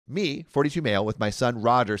Me, 42 male, with my son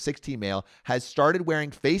Roger, 16 male, has started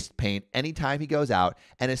wearing face paint anytime he goes out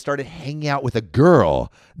and has started hanging out with a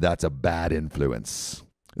girl that's a bad influence.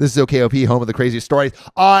 This is OKOP, home of the craziest stories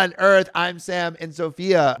on earth. I'm Sam and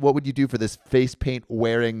Sophia. What would you do for this face paint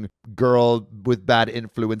wearing girl with bad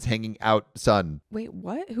influence hanging out son? Wait,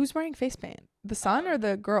 what? Who's wearing face paint? The son or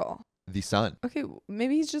the girl? The son. Okay,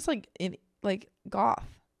 maybe he's just like goth.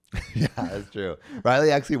 Yeah, that's true.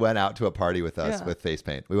 Riley actually went out to a party with us with face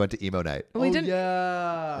paint. We went to emo night. We didn't.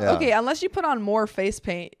 Yeah. Okay, unless you put on more face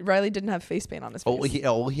paint. Riley didn't have face paint on his face. He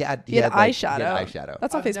had eyeshadow. He had eyeshadow.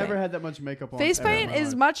 That's not face paint. I've never had that much makeup on. Face paint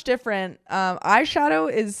is much different.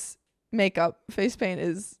 Eyeshadow is makeup. Face paint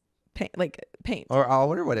is paint. Or I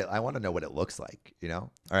wonder I want to know what it looks like, you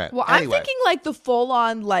know? All right. Well, anyway. I'm thinking like the full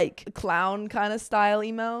on like clown kind of style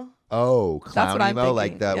emo. Oh, clown That's what emo, I'm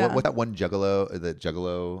like thinking. the what that one the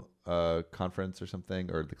Juggalo conference or something,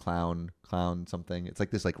 or the clown something. It's like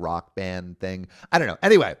this like rock band thing. I don't know.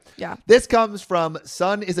 Anyway, yeah. This comes from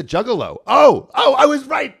Son is a Juggalo. Oh, I was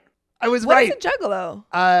right. What is a Juggalo?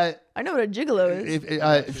 I know what a Gigolo is.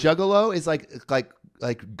 Juggalo is like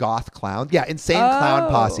goth clown. Yeah, insane clown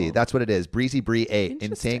posse. That's what it is. Breezy Bree 8.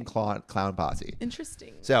 Insane clown posse.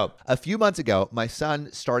 Interesting. So a few months ago, my son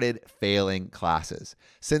started failing classes.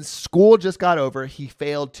 Since school just got over, he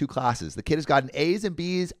failed 2 classes. The kid has gotten A's and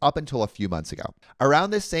B's up until a few months ago.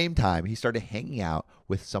 Around this same time, he started hanging out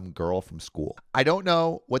with some girl from school. I don't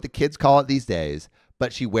know what the kids call it these days,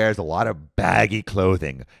 but she wears a lot of baggy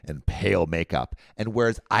clothing and pale makeup and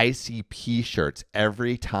wears ICP shirts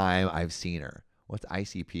every time I've seen her. What's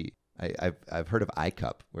ICP? I've heard of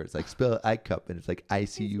ICUP, where it's like spell ICUP and it's like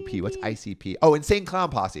ICUP. What's ICP? Oh, Insane Clown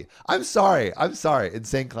Posse. I'm sorry.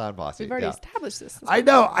 Insane Clown Posse. We've already established this. I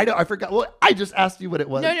know. I forgot. Well, I just asked you what it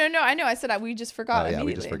was. No. I know. I said we just forgot immediately.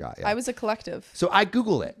 We just forgot. Yeah. I was a collective. So I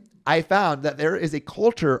Googled it. I found that there is a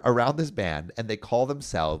culture around this band and they call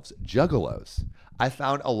themselves Juggalos. I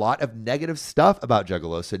found a lot of negative stuff about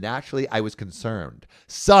Juggalos, so naturally I was concerned.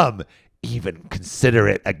 Some even consider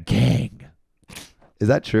it a gang. Is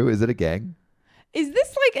that true? Is it a gang? Is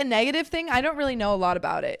this like a negative thing? I don't really know a lot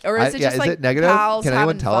about it. Or is it just like negative? pals Can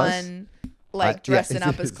anyone having tell fun, like dressing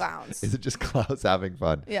up as is clowns? Is it just clowns having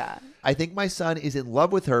fun? Yeah. I think my son is in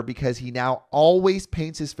love with her because he now always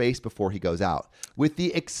paints his face before he goes out, with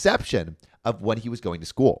the exception of when he was going to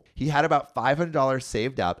school. He had about $500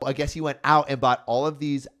 saved up. I guess he went out and bought all of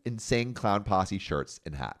these Insane Clown Posse shirts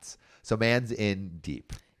and hats. So man's in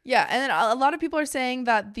deep. Yeah, and then a lot of people are saying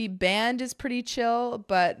that the band is pretty chill,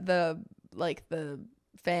 but the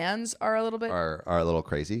fans are a little bit are a little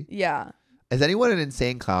crazy. Yeah. Is anyone an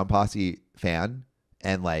Insane Clown Posse fan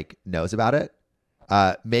and like knows about it?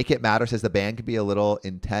 Make It Matter says the band can be a little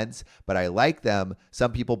intense, but I like them.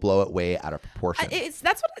 Some people blow it way out of proportion.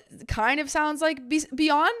 That's what it kind of sounds like.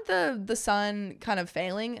 Beyond the son kind of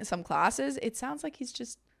failing some classes, it sounds like he's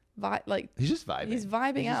just he's just vibing. He's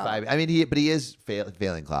vibing out. I mean, he is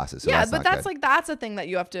failing classes. So yeah, that's that's a thing that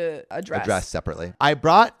you have to address separately. I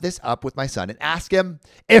brought this up with my son and asked him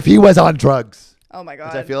if he was on drugs. Oh my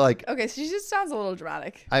god! Which I feel like she just sounds a little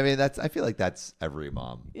dramatic. I mean, I feel like that's every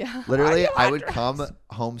mom. Yeah, literally, I would come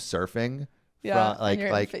home surfing. Yeah,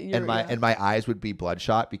 and my eyes would be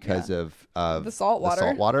bloodshot because of the salt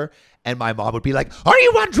water, and my mom would be like, "Are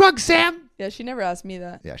you on drugs, Sam?" Yeah, she never asked me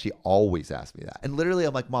that. Yeah, she always asked me that, and literally,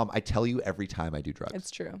 I'm like, "Mom, I tell you every time I do drugs."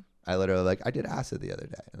 It's true. I literally I did acid the other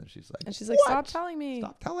day, and then she's like, "Stop telling me.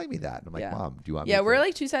 Stop telling me that." And I'm like, "Mom, do you want me?" Yeah, we're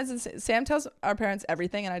like two sides. Sam tells our parents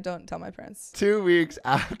everything, and I don't tell my parents. 2 weeks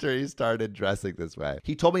after he started dressing this way,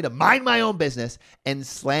 he told me to mind my own business and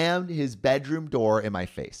slammed his bedroom door in my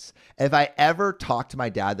face. If I ever talked to my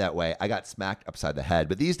dad that way, I got smacked upside the head.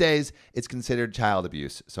 But these days, it's considered child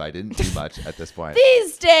abuse, so I didn't do much at this point.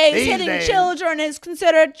 These days, hitting children is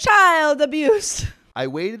considered child abuse. I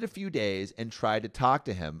waited a few days and tried to talk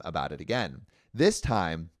to him about it again. This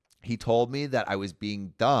time, he told me that I was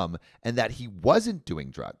being dumb and that he wasn't doing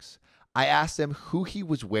drugs. I asked him who he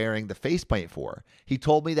was wearing the face paint for. He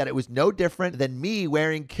told me that it was no different than me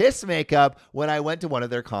wearing Kiss makeup when I went to one of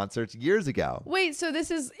their concerts years ago. Wait, so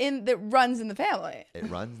this is that runs in the family? It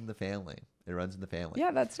runs in the family. It runs in the family.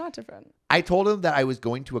 Yeah, that's not different. I told him that I was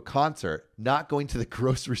going to a concert, not going to the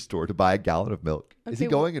grocery store to buy a gallon of milk. Okay, is he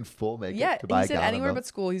going in full makeup to buy a gallon of milk? Yeah, he said anywhere but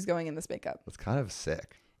school he's going in this makeup. That's kind of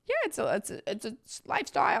sick. Yeah, it's a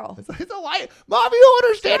lifestyle. It's a life. Mom, you don't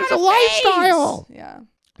understand. It's a lifestyle. Yeah.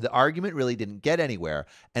 The argument really didn't get anywhere,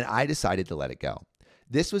 and I decided to let it go.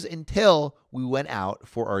 This was until we went out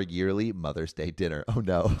for our yearly Mother's Day dinner. Oh,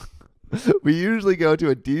 no. We usually go to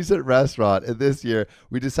a decent restaurant, and this year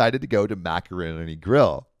we decided to go to Macaroni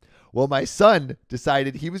Grill. Well, my son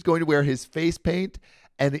decided he was going to wear his face paint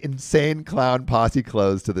and insane clown posse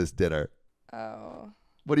clothes to this dinner. Oh.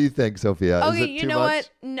 What do you think, Sophia? Okay, Is it you too know much?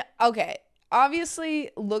 what? No, okay.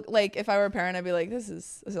 Obviously, look, like if I were a parent, I'd be like, this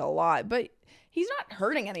is a lot. But he's not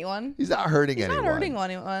hurting anyone. He's not hurting He's anyone. not hurting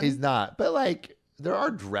anyone. He's not. But like, there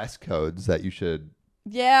are dress codes that you should.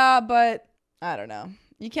 Yeah, but I don't know.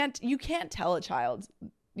 You can't tell a child.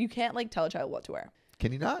 You can't like tell a child what to wear.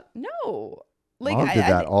 Can you not? No. Like Mom did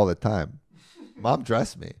that all the time. Mom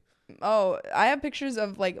dressed me. Oh, I have pictures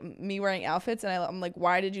of like me wearing outfits, and I'm like,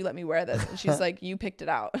 why did you let me wear this? And she's like, you picked it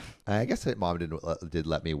out. I guess that Mom did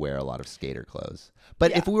let me wear a lot of skater clothes.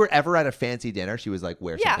 But if we were ever at a fancy dinner, she was like,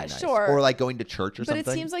 wear something nice. Sure. Or like going to church or something.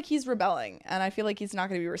 But it seems like he's rebelling, and I feel like he's not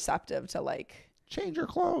going to be receptive to like change your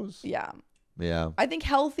clothes. Yeah. Yeah. I think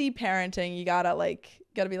healthy parenting, you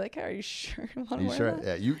gotta be like, hey, are you sure you want to wear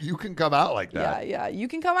that? Yeah, you can come out like that. Yeah, you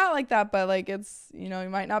can come out like that, but like it's, you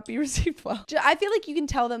might not be received well. I feel like you can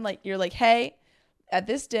tell them, like, you're like, hey, at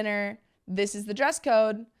this dinner, this is the dress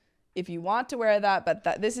code. If you want to wear that,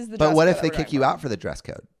 but this is the dress code. But what if they kick you out for the dress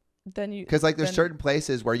code? Then you, because like there's certain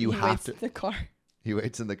places where you have to. In the car. He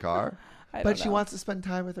waits in the car. But she wants to spend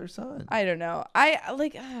time with her son. I don't know. I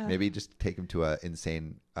like maybe just take him to a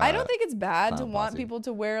insane. I don't think it's bad to want people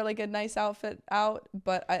to wear like a nice outfit out,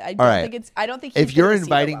 but I don't think if you're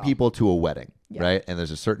inviting people to a wedding, right, and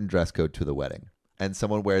there's a certain dress code to the wedding, and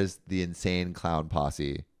someone wears the insane clown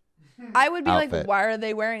posse, I would be like, why are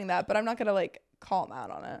they wearing that? But I'm not gonna like call them out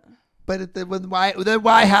on it. But then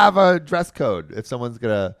why have a dress code if someone's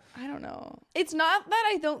gonna? I don't know. It's not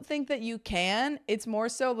that I don't think that you can. It's more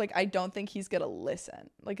so like I don't think he's gonna listen.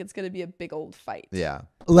 Like it's gonna be a big old fight. Yeah.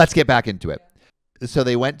 Let's get back into it. So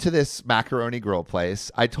they went to this macaroni grill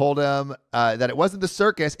place. I told him that it wasn't the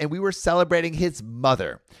circus and we were celebrating his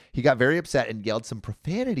mother. He got very upset and yelled some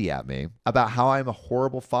profanity at me about how I'm a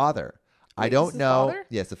horrible father. I don't know. Father?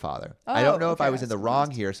 Yes, the father. Oh, I don't know if okay, I was in the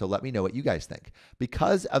wrong here, so let me know what you guys think.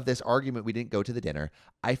 Because of this argument, we didn't go to the dinner.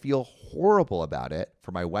 I feel horrible about it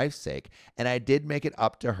for my wife's sake, and I did make it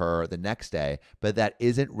up to her the next day, but that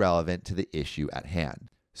isn't relevant to the issue at hand.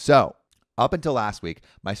 So, up until last week,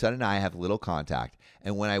 my son and I have little contact,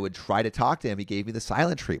 and when I would try to talk to him, he gave me the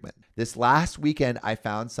silent treatment. This last weekend, I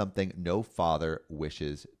found something no father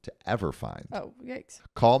wishes to ever find. Oh, yikes.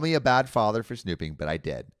 Call me a bad father for snooping, but I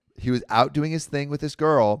did. He was out doing his thing with this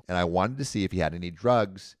girl, and I wanted to see if he had any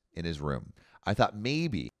drugs in his room. I thought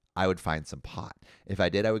maybe I would find some pot. If I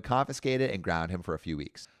did, I would confiscate it and ground him for a few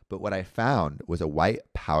weeks. But what I found was a white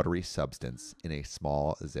powdery substance in a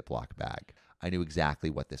small Ziploc bag. I knew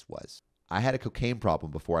exactly what this was. I had a cocaine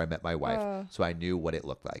problem before I met my wife, so I knew what it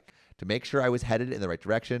looked like. To make sure I was headed in the right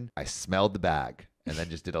direction, I smelled the bag and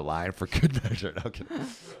then just did a line for good measure. No kidding.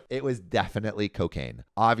 It was definitely cocaine.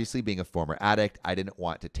 Obviously, being a former addict, I didn't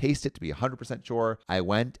want to taste it to be 100% sure. I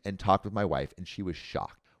went and talked with my wife, and she was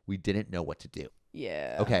shocked. We didn't know what to do.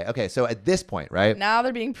 Yeah. Okay. So at this point, right? Now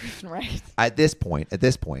they're being proven right. At this point,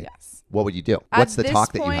 yes. What would you do? What's the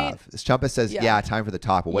talk that you have? Chumpus says, time for the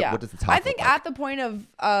talk. But what does the talk I think look like? at the point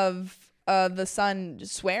of the son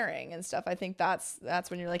swearing and stuff, I think that's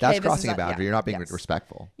when you're like, that's hey, crossing this is a boundary. You're not being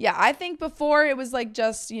respectful. Yeah, I think before it was like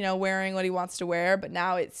just, wearing what he wants to wear, but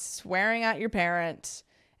now it's swearing at your parent,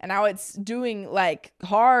 and now it's doing like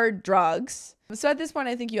hard drugs. So at this point,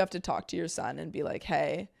 I think you have to talk to your son and be like,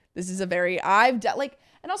 hey, this is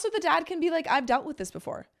and also the dad can be like, I've dealt with this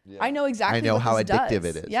before. Yeah. I know exactly I know what how this addictive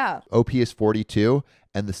does. it is. Yeah. OP is 42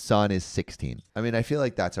 and the son is 16. I mean, I feel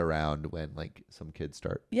like that's around when like some kids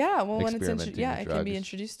start. Yeah, well, when it's it can be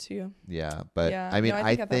introduced to you. Yeah, but I mean,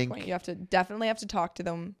 I think at that point you definitely have to talk to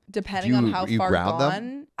them depending on how far gone.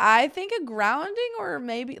 Them? I think a grounding or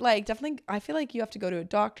maybe like definitely. I feel like you have to go to a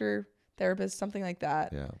doctor, therapist, something like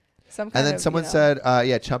that. Yeah. And then someone said,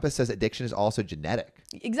 Chumpus says addiction is also genetic.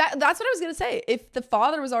 Exactly. That's what I was going to say. If the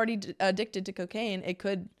father was already addicted to cocaine, it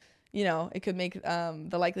could make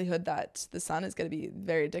the likelihood that the son is going to be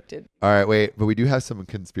very addicted. All right, wait, but we do have some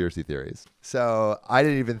conspiracy theories. So I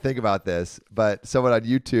didn't even think about this, but someone on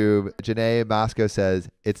YouTube, Janae Masco, says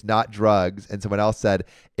it's not drugs. And someone else said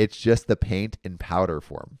it's just the paint in powder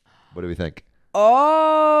form. What do we think?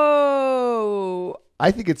 Oh, I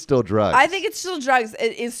think it's still drugs. I think it's still drugs.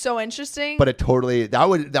 It is so interesting. But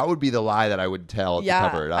that would be the lie that I would tell to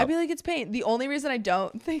cover it up. I'd be like, it's paint. The only reason I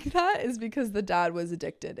don't think that is because the dad was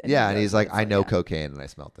addicted. And he's like, I know cocaine and I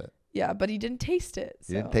smelt it. Yeah, but he didn't taste it.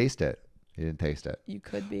 So. He didn't taste it. You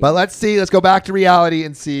could be. But let's see. Let's go back to reality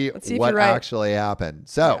and see what actually happened.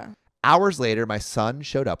 So hours later, my son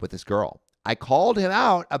showed up with this girl. I called him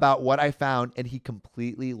out about what I found and he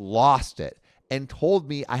completely lost it and told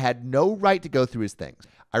me I had no right to go through his things.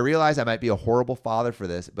 I realize I might be a horrible father for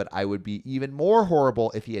this, but I would be even more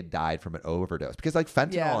horrible if he had died from an overdose because like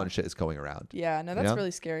fentanyl and shit is going around. Yeah, no, that's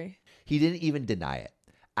really scary. He didn't even deny it.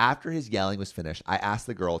 After his yelling was finished, I asked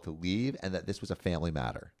the girl to leave and that this was a family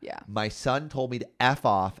matter. Yeah. My son told me to F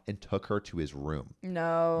off and took her to his room.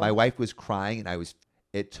 No. My wife was crying and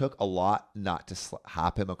it took a lot not to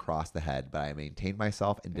slap him across the head, but I maintained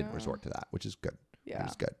myself and didn't resort to that, which is good. Yeah.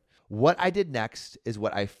 Which is good. What I did next is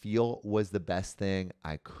what I feel was the best thing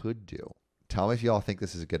I could do. Tell me if y'all think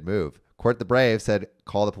this is a good move. Court the Brave said,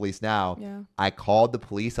 call the police now. Yeah. I called the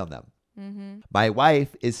police on them. My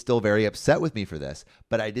wife is still very upset with me for this,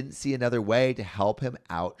 but I didn't see another way to help him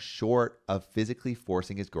out short of physically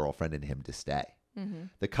forcing his girlfriend and him to stay.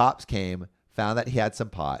 The cops came, found that he had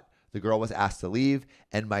some pot. The girl was asked to leave,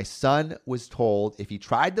 and my son was told if he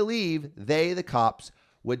tried to leave, the cops,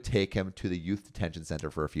 would take him to the youth detention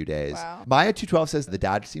center for a few days. Wow. Maya 212 says the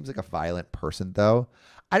dad seems like a violent person, though.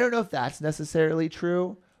 I don't know if that's necessarily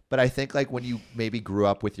true. But I think like when you maybe grew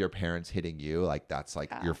up with your parents hitting you, like that's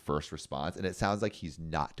like your first response. And it sounds like he's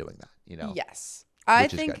not doing that, you know? Yes. I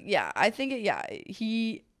think he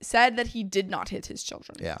said that he did not hit his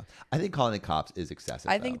children. Yeah. I think calling the cops is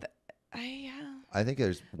excessive. I think I think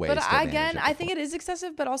there's ways but to again, I think it is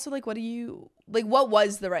excessive, but also like what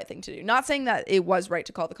was the right thing to do? Not saying that it was right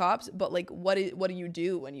to call the cops, but like what do you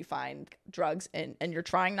do when you find drugs and you're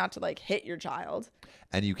trying not to like hit your child?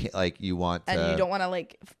 And you can't like you want to, and you don't want to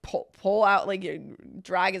like pull out like you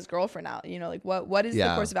drag his girlfriend out, you know, like what is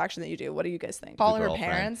the course of action that you do? What do you guys think? Call her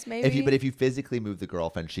parents maybe? If you physically move the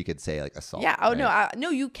girlfriend, she could say like assault. Yeah. Oh right? No,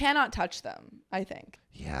 you cannot touch them, I think.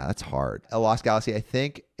 Yeah, that's hard. A Lost Galaxy, I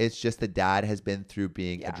think it's just the dad has been through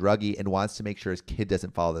being a druggie and wants to make sure his kid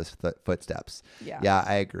doesn't follow those footsteps. Yeah,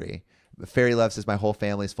 I agree. Fairy Love says, my whole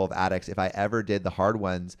family is full of addicts. If I ever did the hard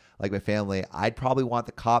ones, like my family, I'd probably want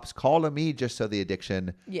the cops called on me just so the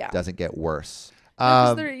addiction doesn't get worse.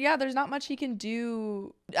 There's not much he can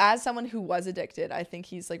do as someone who was addicted. I think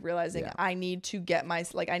he's like realizing I need to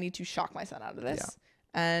I need to shock my son out of this.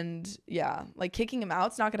 And like kicking him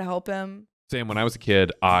out's not going to help him. Sam, when I was a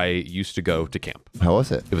kid, I used to go to camp. How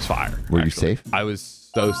was it? It was fire. Were you safe? I was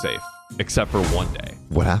so safe, except for one day.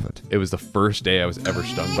 What happened? It was the first day I was ever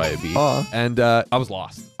stung by a bee. And I was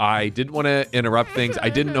lost. I didn't want to interrupt things. I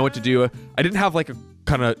didn't know what to do. I didn't have like a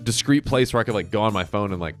kind of discreet place where I could like go on my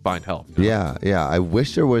phone and like find help. You know? Yeah. I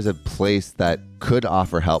wish there was a place that could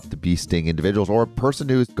offer help to bee sting individuals or a person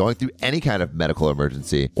who's going through any kind of medical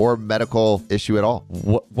emergency or medical issue at all.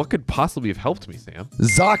 What could possibly have helped me, Sam?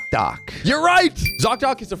 ZocDoc. You're right.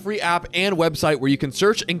 ZocDoc is a free app and website where you can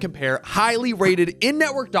search and compare highly rated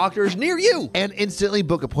in-network doctors near you and instantly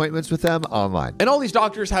book appointments with them online. And all these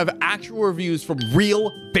doctors have actual reviews from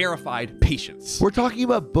real verified patients. We're talking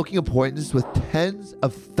about booking appointments with tens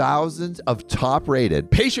of thousands of top-rated,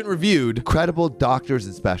 patient-reviewed, credible doctors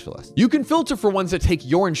and specialists. You can filter for ones that take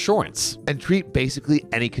your insurance and treat basically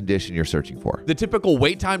any condition you're searching for. The typical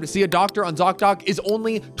wait time to see a doctor on ZocDoc is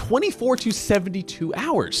only 24 to 72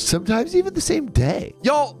 hours. Sometimes even the same day.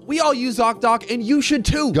 Y'all, we all use ZocDoc and you should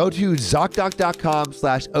too. Go to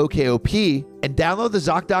ZocDoc.com/OKOP and download the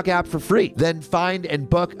ZocDoc app for free. Then find and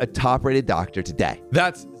book a top-rated doctor today.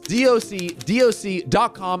 That's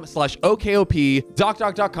ZocDoc.com/OKOP,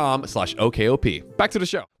 ZocDoc.com/OKOP. Back to the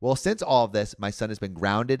show. Well, since all of this, my son has been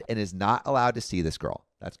grounded and is not allowed to see this girl.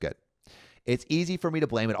 That's good. It's easy for me to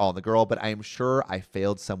blame it all on the girl, but I am sure I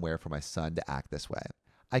failed somewhere for my son to act this way.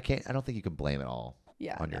 I don't think you can blame it all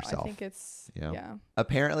on yourself. I think it's,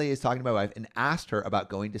 Apparently, he's talking to my wife and asked her about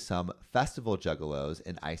going to some festival juggalos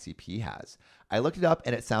an ICP has. I looked it up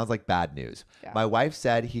and it sounds like bad news. My wife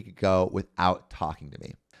said he could go without talking to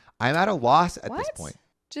me. I'm at a loss at this point.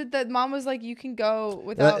 The mom was like, you can go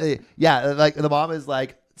without. Like the mom is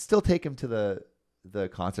like, still take him to the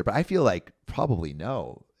concert. But I feel like probably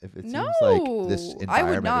no. If it seems like this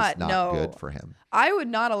environment is not good for him. I would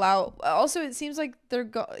not allow. Also, it seems like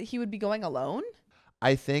he would be going alone.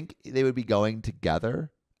 I think they would be going together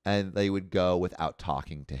and they would go without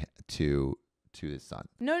talking to his son.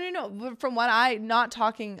 No. From what not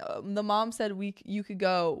talking, the mom said you could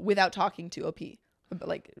go without talking to OP.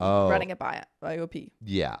 Like running it by OP.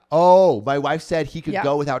 Yeah. Oh, my wife said he could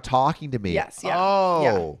go without talking to me. Yes. Yeah.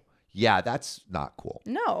 Oh. Yeah, that's not cool.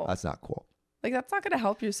 No. That's not cool. Like that's not going to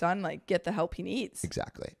help your son like get the help he needs.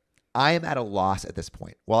 Exactly. I am at a loss at this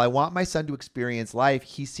point. While I want my son to experience life,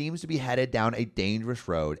 he seems to be headed down a dangerous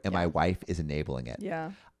road and my wife is enabling it.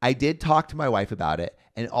 Yeah. I did talk to my wife about it,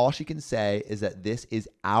 and all she can say is that this is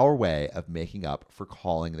our way of making up for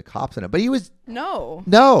calling the cops on him. But he was No.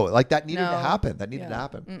 like that needed to No. happen. That needed to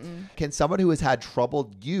happen. Can someone who has had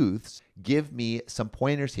troubled youths give me some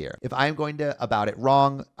pointers here? If I'm going to about it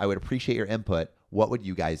wrong, I would appreciate your input. What would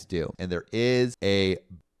you guys do? And there is a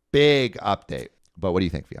big update. But what do you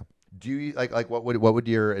think, Fia? Do you like what would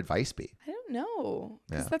your advice be? I don't know,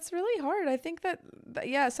 because Yeah. that's really hard. I think that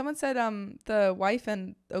someone said the wife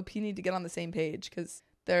and OP need to get on the same page because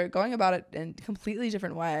they're going about it in a completely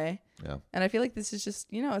different way. Yeah. And I feel like this is just,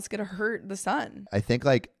 it's going to hurt the son. I think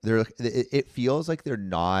like it feels like they're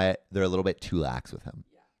a little bit too lax with him.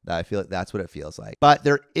 I feel like that's what it feels like. But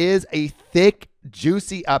there is a thick,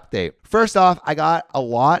 juicy update. First off, I got a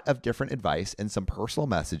lot of different advice and some personal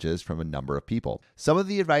messages from a number of people. Some of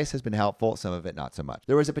the advice has been helpful, some of it not so much.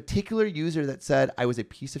 There was a particular user that said I was a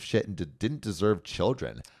piece of shit and didn't deserve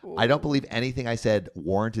children. Ooh. I don't believe anything I said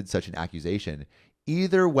warranted such an accusation.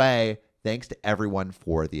 Either way, thanks to everyone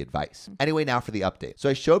for the advice. Anyway, now for the update. So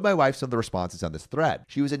I showed my wife some of the responses on this thread.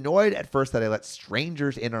 She was annoyed at first that I let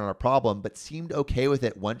strangers in on our problem, but seemed okay with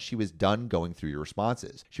it once she was done going through your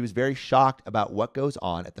responses. She was very shocked about what goes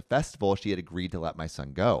on at the festival she had agreed to let my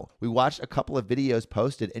son go. We watched a couple of videos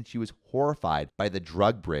posted and she was horrified by the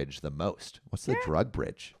drug bridge the most. What's the drug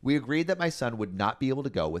bridge? We agreed that my son would not be able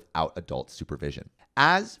to go without adult supervision.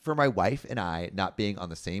 As for my wife and I not being on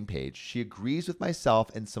the same page, she agrees with myself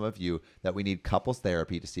and some of you that we need couples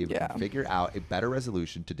therapy to see if we can figure out a better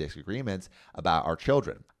resolution to disagreements about our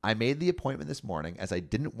children. I made the appointment this morning as I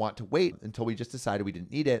didn't want to wait until we just decided we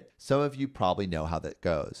didn't need it. Some of you probably know how that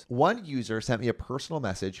goes. One user sent me a personal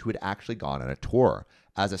message who had actually gone on a tour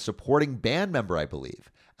as a supporting band member, I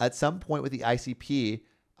believe, at some point with the ICP,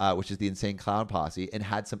 which is the Insane Clown Posse, and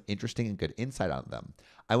had some interesting and good insight on them.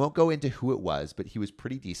 I won't go into who it was, but he was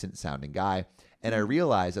pretty decent sounding guy. And I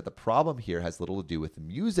realized that the problem here has little to do with the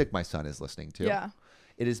music my son is listening to. Yeah.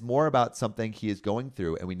 It is more about something he is going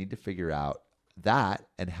through, and we need to figure out that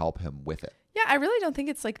and help him with it. Yeah, I really don't think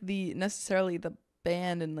it's like necessarily the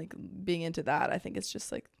band and like being into that. I think it's just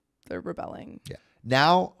like they're rebelling. Yeah.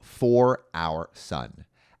 Now for our son.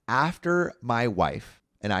 After my wife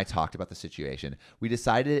and I talked about the situation, we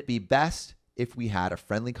decided it'd be best if we had a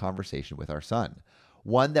friendly conversation with our son.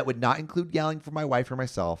 One that would not include yelling for my wife or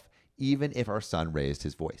myself, even if our son raised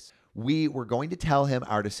his voice. We were going to tell him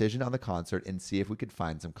our decision on the concert and see if we could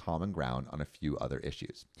find some common ground on a few other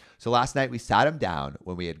issues. So last night we sat him down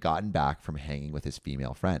when we had gotten back from hanging with his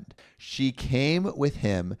female friend. She came with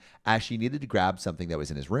him as she needed to grab something that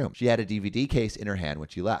was in his room. She had a DVD case in her hand when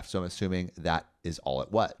she left, so I'm assuming that is all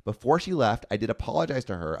it was. Before she left, I did apologize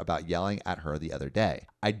to her about yelling at her the other day.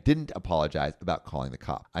 I didn't apologize about calling the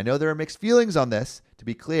cop. I know there are mixed feelings on this. To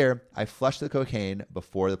be clear, I flushed the cocaine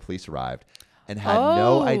before the police arrived and had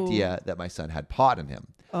no idea that my son had pot in him.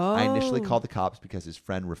 I initially called the cops because his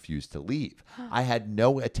friend refused to leave. I had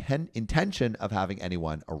no intention of having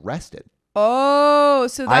anyone arrested. Oh,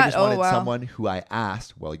 so that, I just wanted someone who I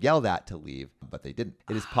asked, yelled at to leave, but they didn't.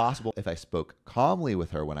 It is possible if I spoke calmly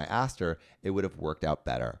with her when I asked her, it would have worked out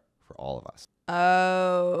better for all of us.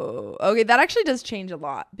 Oh, okay. That actually does change a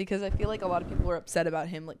lot because I feel like a lot of people were upset about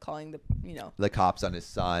him like calling the cops on his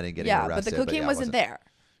son and getting arrested. But the cocaine wasn't there.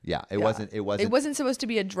 Yeah, it wasn't. It wasn't supposed to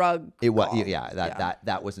be a drug. It was.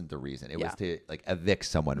 That wasn't the reason. It was to like evict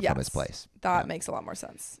someone from his place. That makes a lot more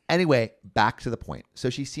sense. Anyway, back to the point. So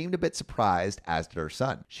she seemed a bit surprised, as did her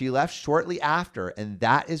son. She left shortly after, and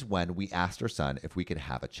that is when we asked her son if we could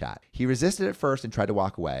have a chat. He resisted at first and tried to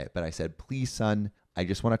walk away, but I said, "Please, son, I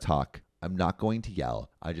just want to talk. I'm not going to yell.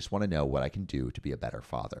 I just want to know what I can do to be a better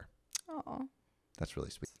father." Oh, that's really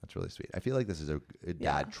sweet. That's really sweet. I feel like this is a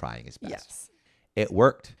dad trying his best. Yes. It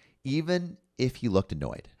worked, even if he looked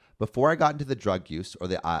annoyed. Before I got into the drug use or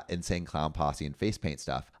the Insane Clown Posse and face paint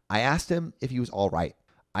stuff, I asked him if he was all right.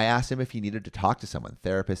 I asked him if he needed to talk to someone,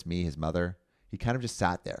 therapist, me, his mother. He kind of just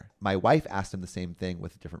sat there. My wife asked him the same thing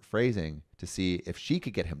with different phrasing to see if she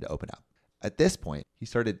could get him to open up. At this point, he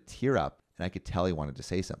started to tear up, and I could tell he wanted to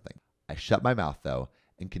say something. I shut my mouth, though,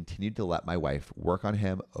 and continued to let my wife work on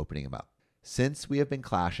him, opening him up. Since we have been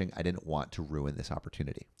clashing, I didn't want to ruin this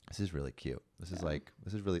opportunity. This is really cute. This is like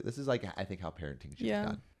I think how parenting should be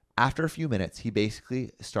done. After a few minutes, he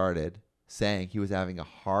basically started saying he was having a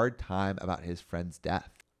hard time about his friend's death.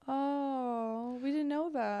 Oh, we didn't know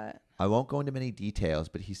that. I won't go into many details,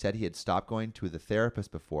 but he said he had stopped going to the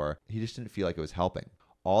therapist before. He just didn't feel like it was helping.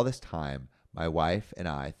 All this time, my wife and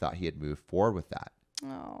I thought he had moved forward with that.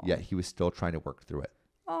 Oh. Yet he was still trying to work through it.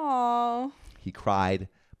 Oh. He cried.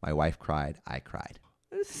 My wife cried. I cried.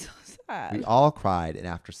 It's so sad. We all cried, and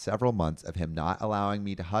after several months of him not allowing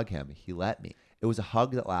me to hug him, he let me. It was a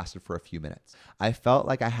hug that lasted for a few minutes. I felt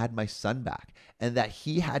like I had my son back and that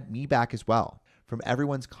he had me back as well. From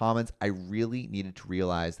everyone's comments, I really needed to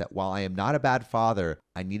realize that while I am not a bad father,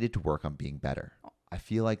 I needed to work on being better. I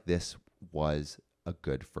feel like this was a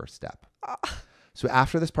good first step. So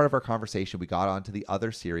after this part of our conversation, we got on to the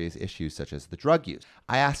other serious issues such as the drug use.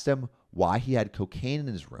 I asked him why he had cocaine in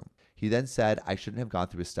his room. He then said I shouldn't have gone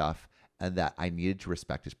through his stuff and that I needed to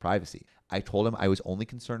respect his privacy. I told him I was only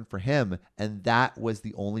concerned for him and that was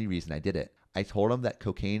the only reason I did it. I told him that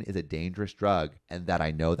cocaine is a dangerous drug and that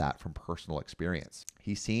I know that from personal experience.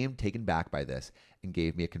 He seemed taken back by this and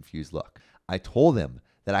gave me a confused look. I told him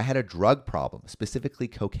that I had a drug problem, specifically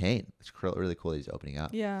cocaine. It's really cool that he's opening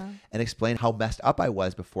up. Yeah. And explained how messed up I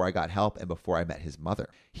was before I got help and before I met his mother.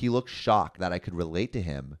 He looked shocked that I could relate to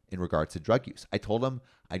him in regards to drug use. I told him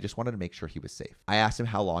I just wanted to make sure he was safe. I asked him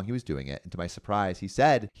how long he was doing it, and to my surprise, he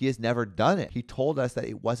said he has never done it. He told us that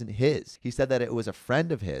it wasn't his. He said that it was a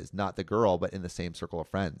friend of his, not the girl, but in the same circle of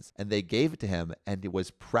friends. And they gave it to him, and it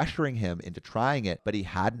was pressuring him into trying it, but he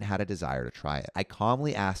hadn't had a desire to try it. I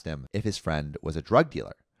calmly asked him if his friend was a drug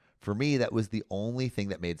dealer. For me, that was the only thing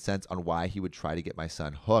that made sense on why he would try to get my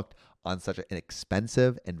son hooked on such an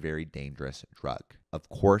expensive and very dangerous drug. Of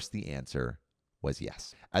course, the answer was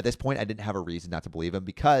yes. At this point, I didn't have a reason not to believe him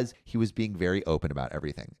because he was being very open about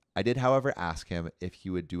everything. I did, however, ask him if he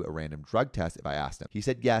would do a random drug test if I asked him. He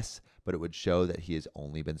said yes, but it would show that he has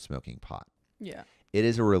only been smoking pot. Yeah. It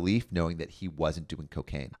is a relief knowing that he wasn't doing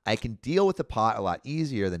cocaine. I can deal with the pot a lot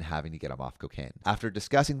easier than having to get him off cocaine. After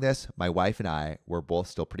discussing this, my wife and I were both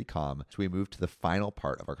still pretty calm, so we moved to the final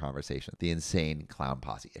part of our conversation, the insane clown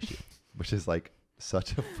posse issue, which is like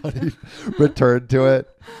such a funny return to it.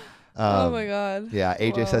 Oh my God. Yeah,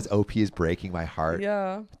 AJ Whoa. says OP is breaking my heart.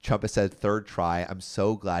 Yeah. Trumpet said third try. I'm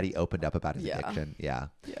so glad he opened up about his Yeah. addiction. Yeah.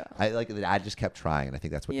 Yeah. I just kept trying, and I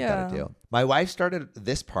think that's what you Yeah. gotta do. My wife started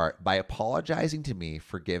this part by apologizing to me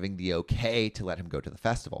for giving the okay to let him go to the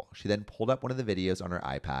festival. She then pulled up one of the videos on her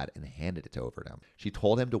iPad and handed it over to him. She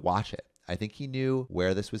told him to watch it. I think he knew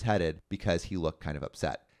where this was headed because he looked kind of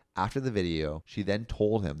upset. After the video, she then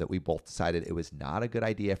told him that we both decided it was not a good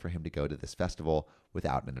idea for him to go to this festival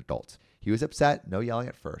without an adult. He was upset, no yelling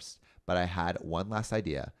at first, but I had one last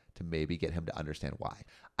idea to maybe get him to understand why.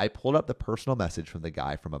 I pulled up the personal message from the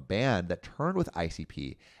guy from a band that turned with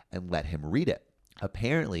ICP and let him read it.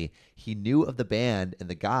 Apparently, he knew of the band and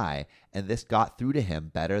the guy, and this got through to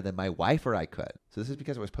him better than my wife or I could. So this is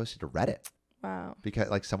because it was posted to Reddit. Wow.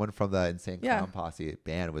 Because like someone from the Insane Clown Posse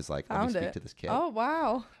band was like, let me speak to this kid. Oh,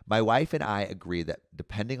 wow. My wife and I agreed that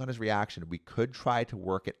depending on his reaction, we could try to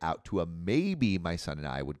work it out to a maybe my son and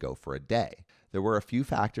I would go for a day. There were a few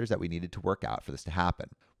factors that we needed to work out for this to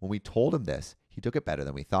happen. When we told him this, he took it better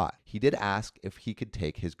than we thought. He did ask if he could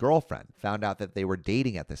take his girlfriend, found out that they were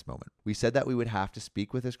dating at this moment. We said that we would have to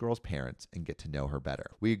speak with this girl's parents and get to know her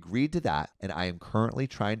better. We agreed to that, and I am currently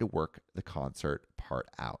trying to work the concert part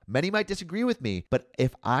out. Many might disagree with me, but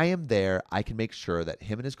if I am there, I can make sure that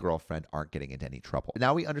him and his girlfriend aren't getting into any trouble.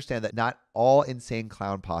 Now we understand that not all Insane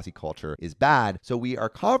Clown Posse culture is bad, so we are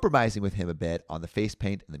compromising with him a bit on the face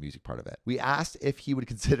paint and the music part of it. We asked if he would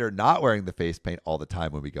consider not wearing the face paint all the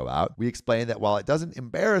time when we go out. We explained that while it doesn't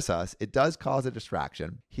embarrass us, it does cause a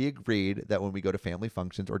distraction. He agreed that when we go to family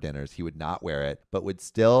functions or dinners, he would not wear it, but would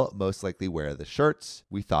still most likely wear the shirts.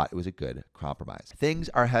 We thought it was a good compromise. Things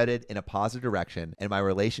are headed in a positive direction, and my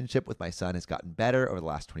relationship with my son has gotten better over the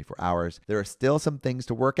last 24 hours. There are still some things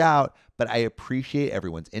to work out, but I appreciate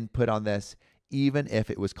everyone's input on this, even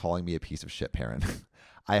if it was calling me a piece of shit parent.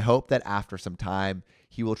 I hope that after some time,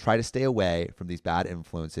 he will try to stay away from these bad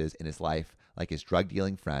influences in his life, like his drug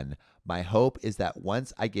dealing friend. My hope is that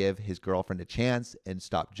once I give his girlfriend a chance and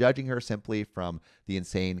stop judging her simply from the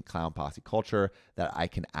Insane Clown Posse culture, that I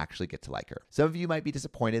can actually get to like her. Some of you might be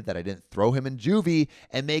disappointed that I didn't throw him in juvie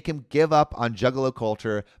and make him give up on juggalo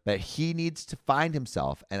culture, but he needs to find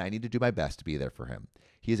himself, and I need to do my best to be there for him.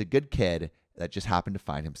 He is a good kid that just happened to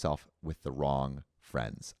find himself with the wrong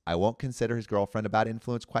friends. I won't consider his girlfriend a bad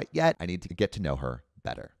influence quite yet. I need to get to know her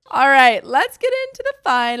better. All right, let's get into the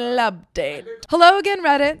final update. Hello again,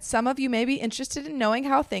 Reddit. Some of you may be interested in knowing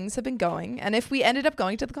how things have been going and if we ended up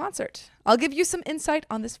going to the concert. I'll give you some insight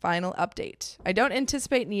on this final update. I don't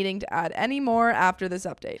anticipate needing to add any more after this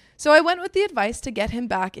update. So I went with the advice to get him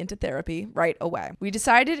back into therapy right away. We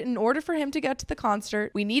decided in order for him to get to the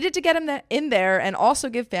concert, we needed to get him in there and also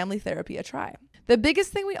give family therapy a try. The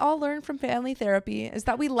biggest thing we all learn from family therapy is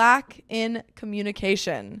that we lack in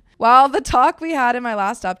communication. While the talk we had in my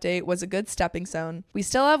last update was a good stepping stone, we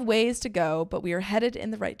still have ways to go, but we are headed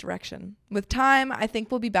in the right direction. With time, I think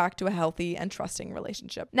we'll be back to a healthy and trusting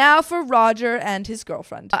relationship. Now for Roger and his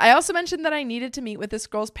girlfriend. I also mentioned that I needed to meet with this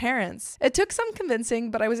girl's parents. It took some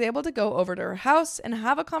convincing, but I was able to go over to her house and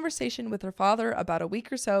have a conversation with her father about a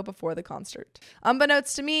week or so before the concert.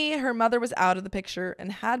 Unbeknownst to me, her mother was out of the picture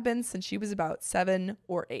and had been since she was about 7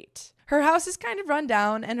 or 8. Her house is kind of run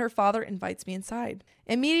down and her father invites me inside.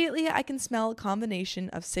 Immediately, I can smell a combination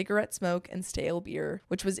of cigarette smoke and stale beer,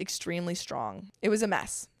 which was extremely strong. It was a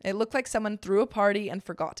mess. It looked like someone threw a party and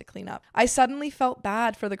forgot to clean up. I suddenly felt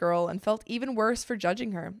bad for the girl and felt even worse for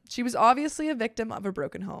judging her. She was obviously a victim of a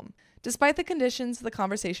broken home. Despite the conditions, the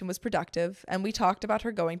conversation was productive, and we talked about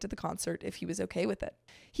her going to the concert if he was okay with it.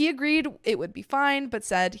 He agreed it would be fine, but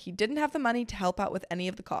said he didn't have the money to help out with any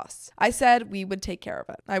of the costs. I said we would take care of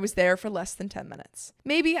it. I was there for less than 10 minutes.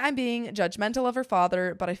 Maybe I'm being judgmental of her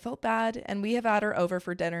father, but I felt bad, and we have had her over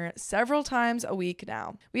for dinner several times a week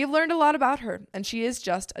now. We have learned a lot about her, and she is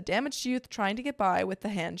just a damaged youth trying to get by with the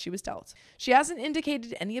hand she was dealt. She hasn't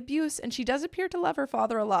indicated any abuse, and she does appear to love her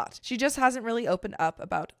father a lot. She just hasn't really opened up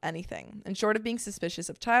about anything. And short of being suspicious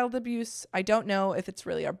of child abuse, I don't know if it's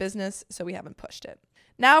really our business, so we haven't pushed it.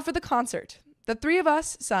 Now for the concert. The three of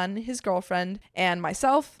us, son, his girlfriend, and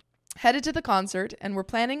myself, headed to the concert and were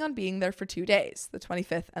planning on being there for 2 days, the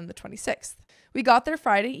 25th and the 26th. We got there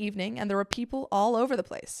Friday evening and there were people all over the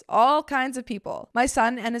place. All kinds of people. My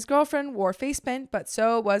son and his girlfriend wore face paint, but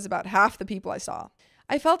so was about half the people I saw.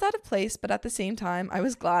 I felt out of place, but at the same time, I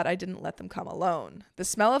was glad I didn't let them come alone. The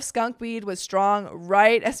smell of skunk weed was strong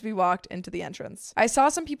right as we walked into the entrance. I saw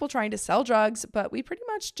some people trying to sell drugs, but we pretty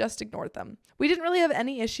much just ignored them. We didn't really have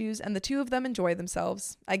any issues, and the two of them enjoyed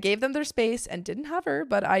themselves. I gave them their space and didn't hover,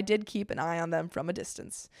 but I did keep an eye on them from a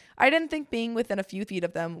distance. I didn't think being within a few feet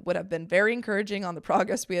of them would have been very encouraging on the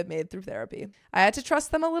progress we had made through therapy. I had to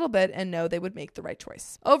trust them a little bit and know they would make the right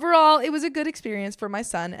choice. Overall, it was a good experience for my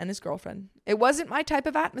son and his girlfriend. It wasn't my type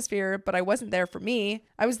of atmosphere, but I wasn't there for me.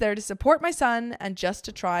 I was there to support my son and just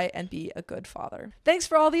to try and be a good father. Thanks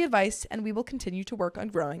for all the advice, and we will continue to work on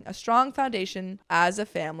growing a strong foundation as a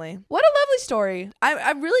family. What a lovely story.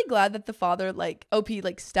 I'm really glad that the father, OP,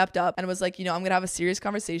 stepped up and was like, I'm going to have a serious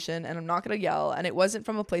conversation and I'm not going to yell. And it wasn't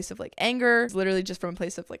from a place of anger. It's literally just from a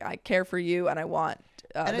place of I care for you and I want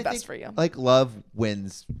the best for you. Love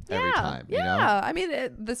wins every time. Yeah. I mean,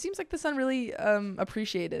 it seems like the son really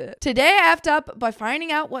appreciated it. Today I effed up by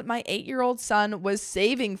finding out what my 8-year-old son was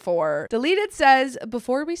saving for. Deleted says,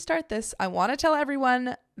 before we start this, I want to tell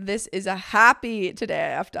everyone this is a happy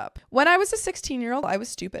today I effed up. When I was a 16-year-old, I was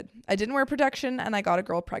stupid. I didn't wear protection and I got a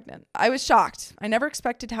girl pregnant. I was shocked. I never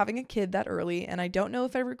expected having a kid that early, and I don't know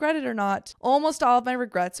if I regret it or not. Almost all of my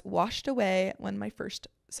regrets washed away when my first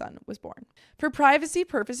son was born. For privacy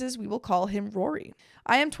purposes, we will call him Rory.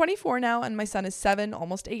 I am 24 now and my son is 7,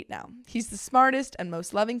 almost 8 now. He's the smartest and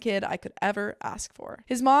most loving kid I could ever ask for.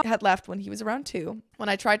 His mom had left when he was around 2. When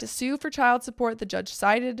I tried to sue for child support, the judge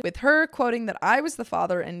sided with her, quoting that I was the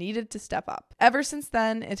father and needed to step up. Ever since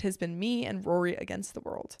then, it has been me and Rory against the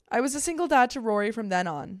world. I was a single dad to Rory from then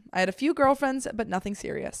on. I had a few girlfriends, but nothing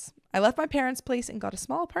serious. I left my parents' place and got a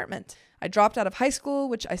small apartment. I dropped out of high school,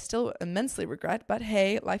 which I still immensely regret, but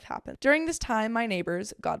hey, life happened. During this time, my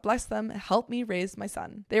neighbors, God bless them, helped me raise my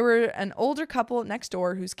son. They were an older couple next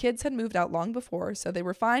door whose kids had moved out long before, so they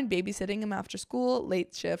were fine babysitting him after school,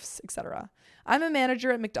 late shifts, etc. I'm a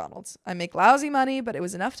manager at McDonald's. I make lousy money, but it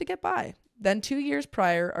was enough to get by. Then 2 years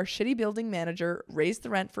prior, our shitty building manager raised the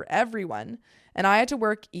rent for everyone, and I had to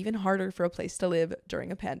work even harder for a place to live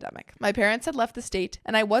during a pandemic. My parents had left the state,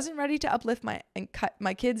 and I wasn't ready to uplift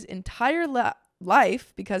my kid's entire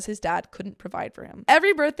life because his dad couldn't provide for him.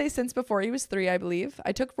 Every birthday since before he was 3, I believe,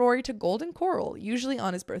 I took Rory to Golden Coral, usually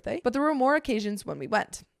on his birthday, but there were more occasions when we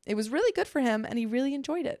went. It was really good for him, and he really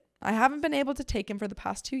enjoyed it. I haven't been able to take him for the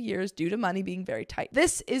past 2 years due to money being very tight.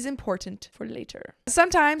 This is important for later.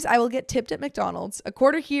 Sometimes I will get tipped at McDonald's, a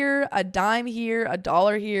quarter here, a dime here, a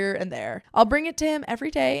dollar here and there. I'll bring it to him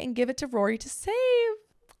every day and give it to Rory to save.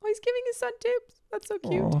 Oh, he's giving his son tips. That's so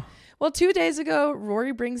cute. Aww. Well, 2 days ago,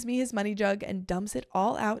 Rory brings me his money jug and dumps it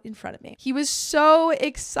all out in front of me. He was so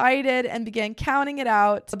excited and began counting it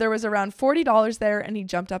out. There was around $40 there and he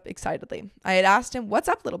jumped up excitedly. I had asked him, "What's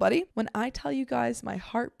up, little buddy?" When I tell you guys, my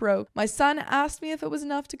heart broke. My son asked me if it was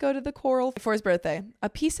enough to go to the Coral for his birthday. A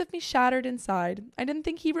piece of me shattered inside. I didn't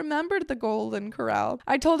think he remembered the Golden Corral.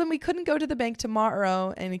 I told him we couldn't go to the bank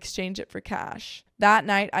tomorrow and exchange it for cash. That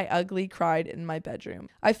night, I ugly cried in my bedroom.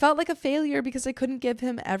 I felt like a failure because I couldn't give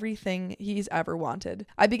him everything he's ever wanted.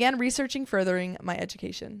 I began researching furthering my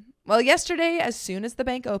education. Well, yesterday, as soon as the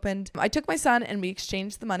bank opened, I took my son and we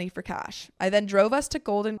exchanged the money for cash. I then drove us to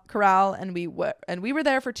Golden Corral and we were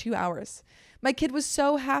there for 2 hours. My kid was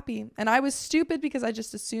so happy, and I was stupid because I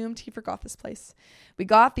just assumed he forgot this place. We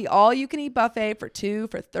got the all-you-can-eat buffet for two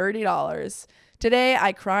for $30. Today,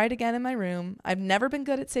 I cried again in my room. I've never been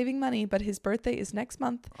good at saving money, but his birthday is next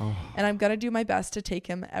month, and I'm going to do my best to take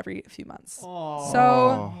him every few months.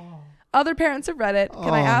 So, other parents of Reddit,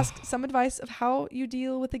 can I ask some advice of how you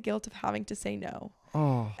deal with the guilt of having to say no?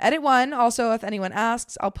 Edit 1, also, if anyone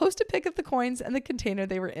asks, I'll post a pic of the coins and the container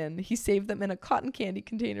they were in. He saved them in a cotton candy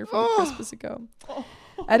container from Christmas ago.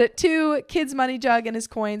 Edit 2, kid's money jug and his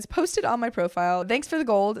coins posted on my profile. Thanks for the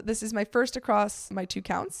gold. This is my first across my 2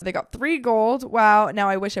 counts. They got 3 gold. Wow, now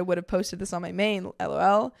I wish I would have posted this on my main,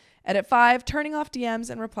 LOL. Edit 5, turning off DMs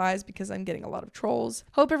and replies because I'm getting a lot of trolls.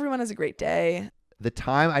 Hope everyone has a great day. The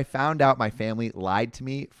time I found out my family lied to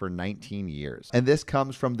me for 19 years. And this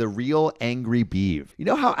comes from the real angry Beeve. You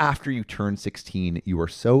know how after you turn 16, you are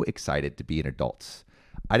so excited to be an adult?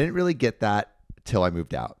 I didn't really get that till I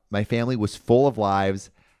moved out. My family was full of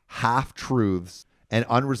lies, half-truths, and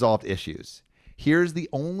unresolved issues. Here's the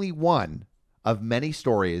only one of many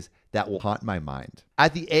stories that will haunt my mind.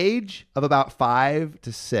 At the age of about 5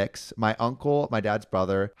 to 6, my uncle, my dad's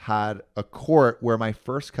brother, had a court where my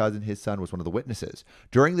first cousin, his son, was one of the witnesses.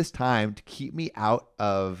 During this time, to keep me out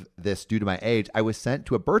of this due to my age, I was sent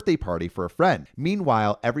to a birthday party for a friend.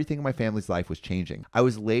 Meanwhile, everything in my family's life was changing. I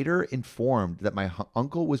was later informed that my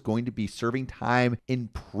uncle was going to be serving time in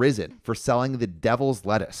prison for selling the devil's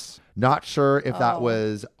lettuce. Not sure if that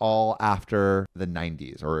was all after the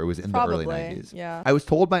 90s or it was in the early 90s. Yeah. I was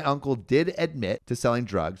told my uncle did admit to selling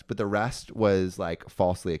drugs, but the rest was like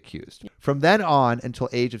falsely accused. From then on until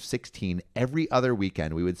age of 16, every other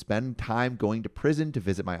weekend, we would spend time going to prison to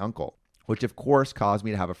visit my uncle, which of course caused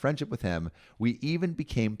me to have a friendship with him. We even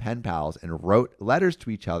became pen pals and wrote letters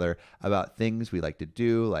to each other about things we like to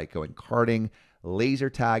do, like going karting, laser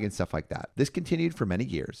tag, and stuff like that. This continued for many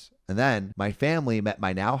years. And then my family met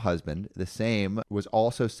my now husband. The same was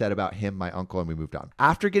also said about him, my uncle, and we moved on.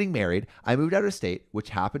 After getting married, I moved out of state,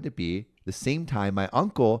 which happened to be the same time my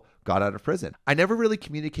uncle got out of prison. I never really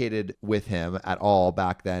communicated with him at all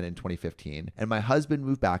back then in 2015. And my husband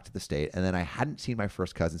moved back to the state. And then I hadn't seen my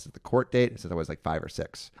first cousin since the court date, since I was like 5 or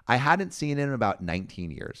 6. I hadn't seen him in about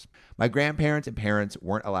 19 years. My grandparents and parents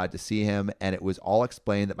weren't allowed to see him. And it was all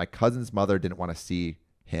explained that my cousin's mother didn't want to see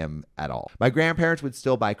him at all. My grandparents would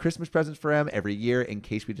still buy Christmas presents for him every year in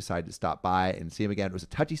case we decided to stop by and see him again. It was a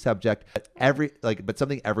touchy subject, but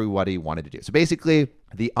something everybody wanted to do. So basically,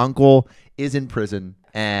 the uncle is in prison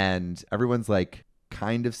and everyone's like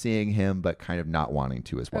kind of seeing him, but kind of not wanting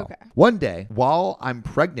to as well. Okay. One day, while I'm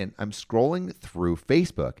pregnant, I'm scrolling through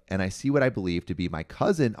Facebook and I see what I believe to be my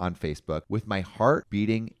cousin on Facebook with my heart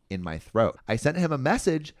beating in my throat. I sent him a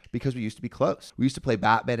message because we used to be close. We used to play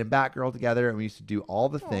Batman and Batgirl together, and we used to do all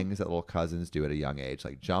the things that little cousins do at a young age,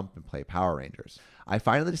 like jump and play Power Rangers. I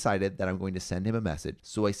finally decided that I'm going to send him a message.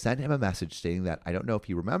 So I sent him a message stating that I don't know if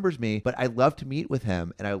he remembers me, but I'd love to meet with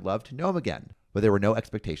him and I'd love to know him again. But there were no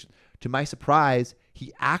expectations. To my surprise,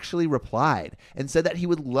 he actually replied and said that he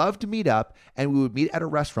would love to meet up and we would meet at a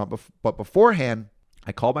restaurant. But beforehand,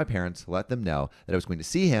 I called my parents to let them know that I was going to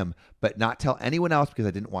see him, but not tell anyone else because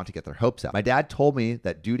I didn't want to get their hopes up. My dad told me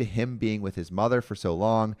that due to him being with his mother for so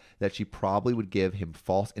long, that she probably would give him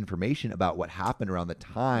false information about what happened around the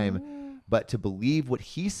time, but to believe what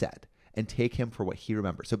he said and take him for what he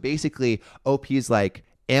remembers. So basically, OP is like,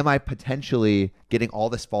 am I potentially getting all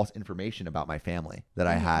this false information about my family that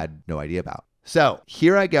I had no idea about? So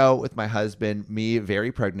here I go with my husband, me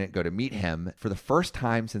very pregnant, go to meet him for the first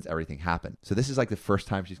time since everything happened. So this is like the first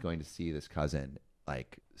time she's going to see this cousin,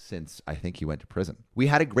 like since I think he went to prison. We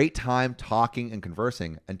had a great time talking and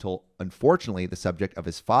conversing until, unfortunately, the subject of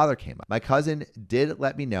his father came up. My cousin did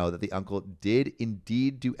let me know that the uncle did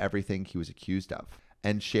indeed do everything he was accused of,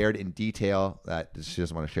 and shared in detail that she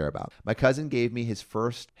doesn't want to share about. My cousin gave me his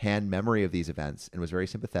first-hand memory of these events and was very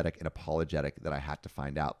sympathetic and apologetic that I had to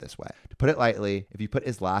find out this way. To put it lightly, if you put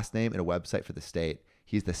his last name in a website for the state,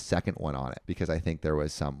 he's the second one on it because I think there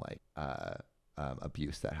was some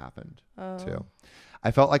abuse that happened too.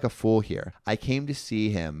 I felt like a fool here. I came to see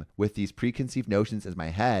him with these preconceived notions in my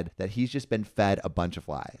head that he's just been fed a bunch of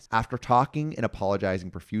lies. After talking and apologizing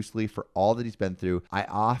profusely for all that he's been through, I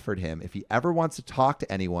offered him if he ever wants to talk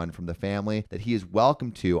to anyone from the family that he is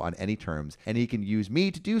welcome to on any terms, and he can use me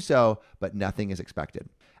to do so, but nothing is expected.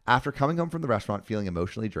 After coming home from the restaurant feeling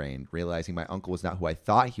emotionally drained, realizing my uncle was not who I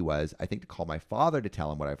thought he was, I think to call my father to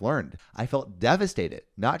tell him what I've learned. I felt devastated,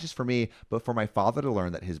 not just for me, but for my father to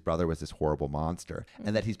learn that his brother was this horrible monster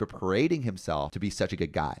and that he's been parading himself to be such a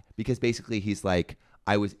good guy. Because basically he's like,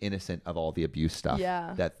 I was innocent of all the abuse stuff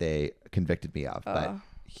that they convicted me of, but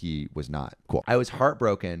he was not. Cool. I was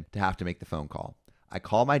heartbroken to have to make the phone call. I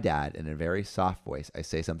call my dad, and in a very soft voice, I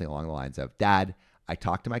say something along the lines of, Dad, I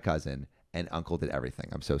talked to my cousin and Uncle did everything.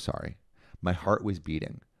 I'm so sorry. My heart was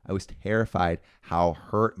beating. I was terrified how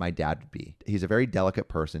hurt my dad would be. He's a very delicate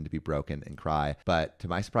person to be broken and cry, but to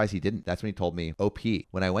my surprise, he didn't. That's when he told me, OP,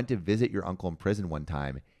 when I went to visit your uncle in prison one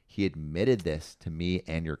time, he admitted this to me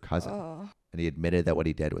and your cousin. And he admitted that what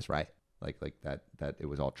he did was right. Like that it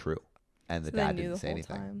was all true. And the dad didn't say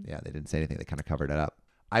anything. Time. Yeah, they didn't say anything. They kind of covered it up.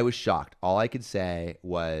 I was shocked. All I could say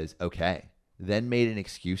was, okay. Then made an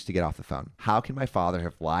excuse to get off the phone. How can my father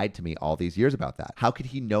have lied to me all these years about that? How could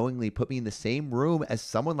he knowingly put me in the same room as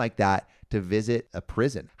someone like that to visit a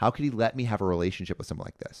prison? How could he let me have a relationship with someone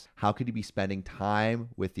like this? How could he be spending time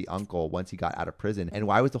with the uncle once he got out of prison? And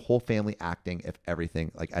why was the whole family acting as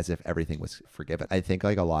if everything was forgiven? I think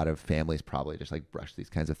like a lot of families probably just like brush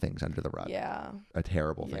these kinds of things under the rug. Yeah. A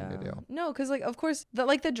terrible thing to do. No, because like of course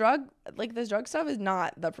this drug stuff is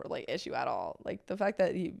not the issue at all. Like the fact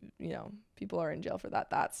that people are in jail for that,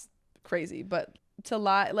 that's crazy. But to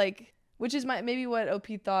lie, which is maybe what OP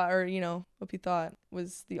thought, or OP thought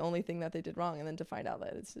was the only thing that they did wrong, and then to find out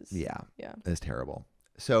that it's just it's terrible.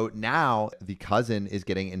 So now the cousin is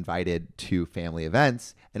getting invited to family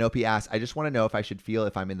events, and OP asks, I just want to know if I should feel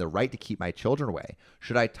if I'm in the right to keep my children away.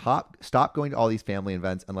 Should I stop going to all these family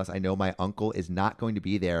events unless I know my uncle is not going to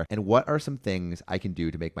be there? And what are some things I can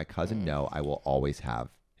do to make my cousin know I will always have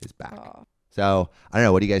his back? So I don't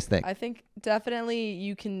know. What do you guys think? I think definitely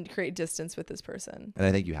you can create distance with this person. And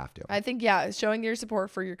I think you have to. I think, showing your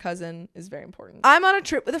support for your cousin is very important. I'm on a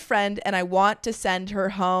trip with a friend and I want to send her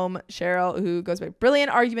home. Cheryl, who goes by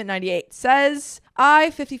Brilliant Argument 98, says,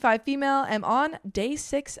 I, 55 female, am on day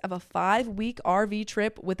 6 of a 5-week RV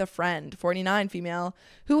trip with a friend, 49 female,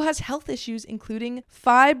 who has health issues including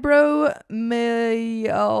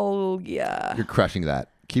fibromyalgia. You're crushing that.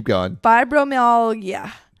 Keep going.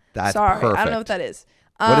 Fibromyalgia. That's Sorry, perfect. I don't know what that is.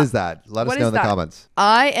 What is that? Let us know in the comments.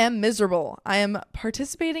 I am miserable. I am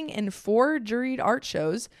participating in 4 juried art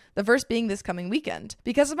shows, the first being this coming weekend.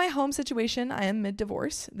 Because of my home situation, I am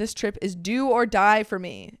mid-divorce. This trip is do or die for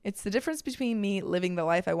me. It's the difference between me living the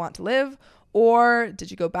life I want to live, or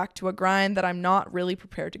did you go back to a grind that I'm not really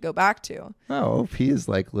prepared to go back to? Oh, OP is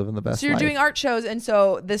like living the best life. So you're doing art shows, and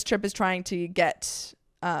so this trip is trying to get...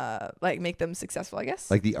 make them successful, I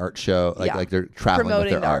guess. Like the art show, like they're traveling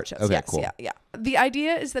promoting with their art. Shows. Okay, yes, cool. Yeah. The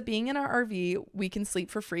idea is that being in our RV, we can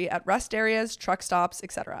sleep for free at rest areas, truck stops,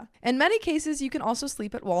 etc. In many cases, you can also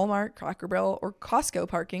sleep at Walmart, Cracker Barrel, or Costco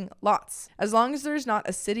parking lots, as long as there's not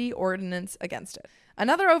a city ordinance against it.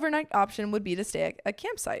 Another overnight option would be to stay at a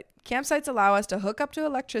campsite. Campsites allow us to hook up to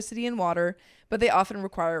electricity and water, but they often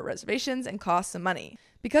require reservations and cost some money.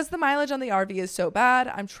 Because the mileage on the RV is so bad,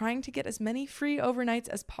 I'm trying to get as many free overnights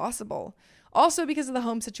as possible. Also, because of the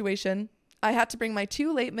home situation, I had to bring my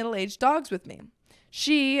 2 late middle-aged dogs with me.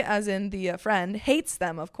 She, as in the friend, hates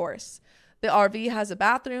them, of course. The RV has a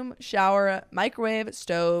bathroom, shower, microwave,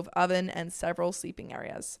 stove, oven, and several sleeping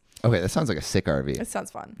areas. Okay, that sounds like a sick RV. It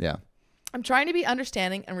sounds fun. Yeah. I'm trying to be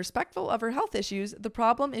understanding and respectful of her health issues. The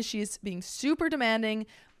problem is she's being super demanding,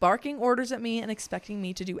 barking orders at me and expecting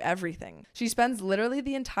me to do everything. She spends literally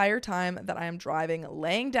the entire time that I am driving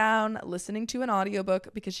laying down, listening to an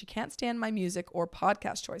audiobook because she can't stand my music or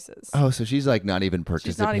podcast choices. Oh, so she's like not even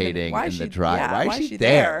participating in the drive. Yeah, why is she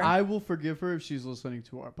there? I will forgive her if she's listening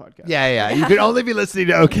to our podcast. Yeah. You can only be listening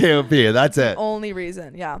to OKOP. That's it. Only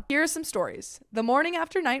reason. Yeah. Here are some stories. The morning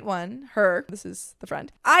after night 1, this is the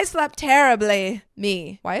friend. I slept terribly.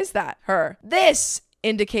 Me. Why is that? Her. This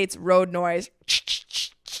indicates road noise.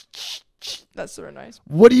 That's the road noise.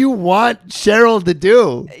 What do you want Cheryl to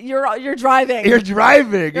do? You're driving. You're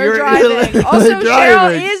driving. You're driving. Also,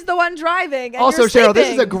 driving. Cheryl is the one driving. And also, you're Cheryl, this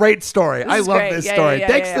sleeping. is a great story. I love this story.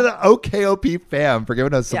 Thanks to the OKOP fam for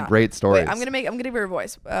giving us some great stories. Wait, I'm gonna give her a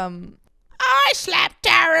voice. I slept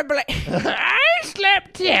terribly. I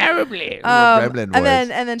slept terribly. And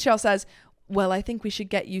then Cheryl says, well, I think we should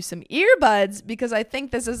get you some earbuds because I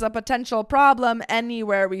think this is a potential problem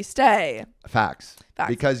anywhere we stay. Facts.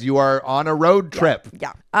 Because you are on a road trip.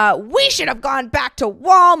 Yeah. We should have gone back to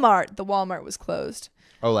Walmart. The Walmart was closed.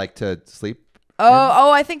 Oh, like to sleep?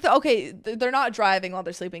 I think they're not driving while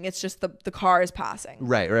they're sleeping. It's just the car is passing.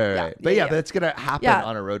 Right. But that's gonna happen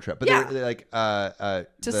on a road trip. But they're like to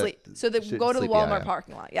sleep. So they go to the Walmart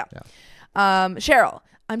parking lot. Yeah. Cheryl,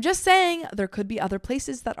 I'm just saying there could be other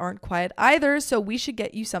places that aren't quiet either, so we should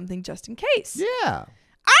get you something just in case. Yeah.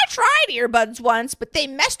 I tried earbuds once, but they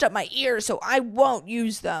messed up my ears, so I won't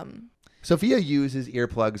use them. Sophia uses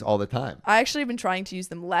earplugs all the time. I actually have been trying to use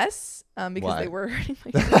them less because Why? they were hurting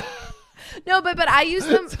my ears. No, but I use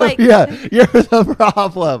them you're the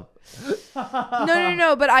problem.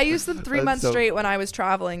 No, but I used them 3 months so straight when I was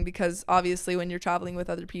traveling because obviously when you're traveling with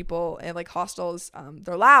other people and like hostels,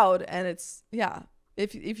 they're loud and it's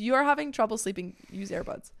if you are having trouble sleeping, use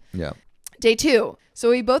earbuds. Yeah. Day 2. So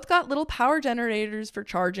we both got little power generators for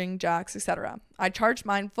charging, jacks, etc. I charged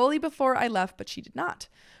mine fully before I left, but she did not.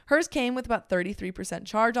 Hers came with about 33%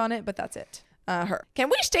 charge on it, but that's it. Her. Can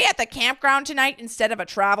we stay at the campground tonight instead of a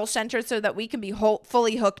travel center so that we can be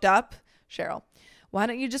fully hooked up? Cheryl. Why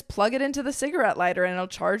don't you just plug it into the cigarette lighter and it'll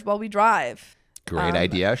charge while we drive? Great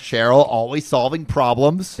idea. Cheryl, always solving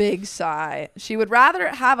problems. Big sigh. She would rather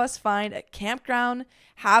have us find a campground,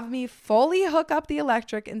 have me fully hook up the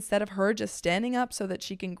electric instead of her just standing up so that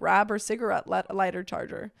she can grab her cigarette lighter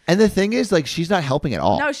charger. And the thing is, like, she's not helping at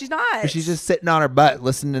all. No, she's not. She's just sitting on her butt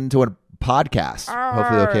listening to a podcast.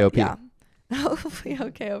 Hopefully OKOP. Yeah. Hopefully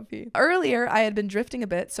OKOP. Earlier, I had been drifting a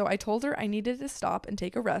bit, so I told her I needed to stop and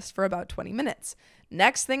take a rest for about 20 minutes.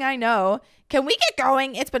 Next thing I know, can we get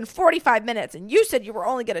going? It's been 45 minutes, and you said you were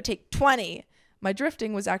only going to take 20. My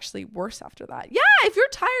drifting was actually worse after that. Yeah, if you're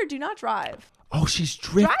tired, do not drive. Oh, she's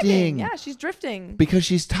drifting. Driving. Yeah, she's drifting. Because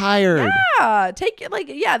she's tired. Yeah,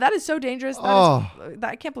 that is so dangerous.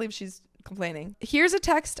 I can't believe she's complaining. Here's a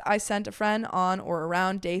text I sent a friend on or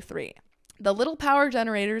around day 3. The little power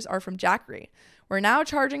generators are from Jackery. We're now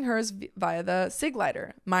charging hers via the SIG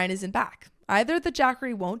lighter. Mine is in back. Either the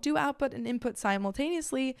Jackery won't do output and input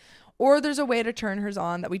simultaneously, or there's a way to turn hers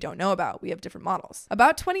on that we don't know about. We have different models.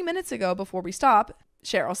 About 20 minutes ago, before we stop,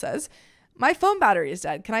 Cheryl says, my phone battery is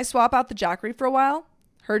dead. Can I swap out the Jackery for a while?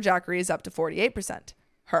 Her Jackery is up to 48%.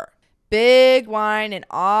 Her. Big whine and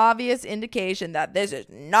obvious indication that this is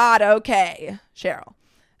not okay. Cheryl.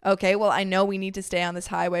 Okay, well, I know we need to stay on this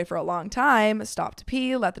highway for a long time, stop to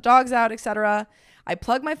pee, let the dogs out, etc. I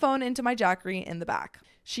plug my phone into my Jackery in the back.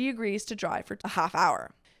 She agrees to drive for a half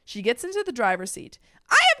hour. She gets into the driver's seat.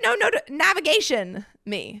 I have no navigation.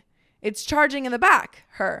 Me. It's charging in the back.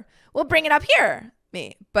 Her. We'll bring it up here.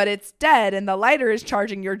 Me. But it's dead and the lighter is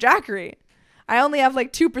charging your Jackery. I only have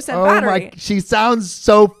like 2% battery. She sounds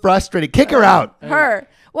so frustrated. Kick her out. Her.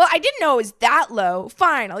 Well, I didn't know it was that low.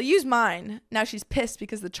 Fine, I'll use mine. Now she's pissed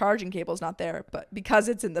because the charging cable's not there, but because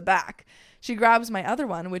it's in the back. She grabs my other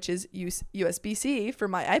one, which is USB-C for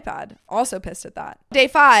my iPad. Also pissed at that. Day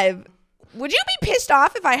 5. Would you be pissed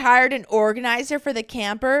off if I hired an organizer for the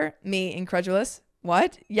camper? Me, incredulous.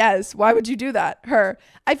 What? Yes. Why would you do that? Her.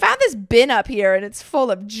 I found this bin up here and it's full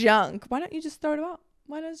of junk. Why don't you just throw it out?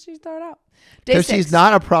 Why doesn't she throw it out? Day 6. Because she's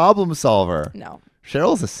not a problem solver. No.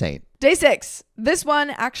 Cheryl's a saint. Day 6. This one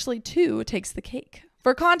actually too takes the cake.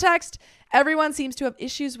 For context, everyone seems to have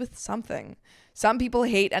issues with something. Some people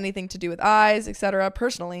hate anything to do with eyes, etc.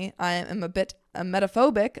 Personally, I am a bit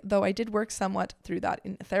emetophobic, though I did work somewhat through that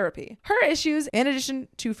in therapy. Her issues, in addition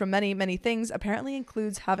to from many, many things, apparently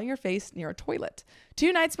includes having her face near a toilet.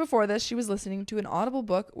 2 nights before this, she was listening to an Audible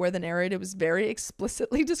book where the narrator was very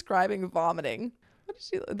explicitly describing vomiting.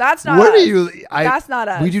 That's not us. That's not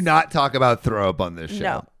us. We do not talk about throw up on this show.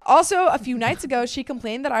 No. Also, a few nights ago, she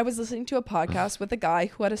complained that I was listening to a podcast with a guy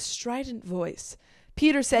who had a strident voice.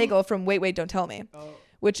 Peter Sagal from Wait, Don't Tell Me,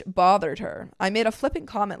 which bothered her. I made a flippant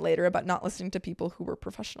comment later about not listening to people who were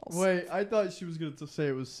professionals. Wait, I thought she was going to say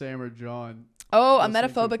it was Sam or John. Oh, a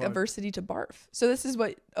metaphobic aversity to barf. So this is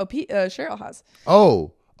what Cheryl has.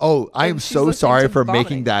 Oh, I am so sorry for vomiting.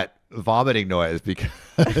 making that vomiting noise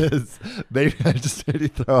because maybe I just made you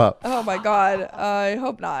throw up. Oh my God. I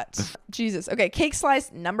hope not. Jesus. Okay. Cake slice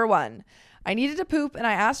number 1. I needed to poop and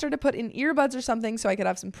I asked her to put in earbuds or something so I could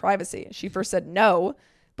have some privacy. She first said no,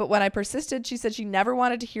 but when I persisted, she said she never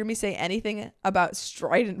wanted to hear me say anything about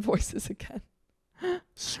strident voices again.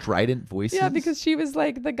 Strident voices? Yeah, because she was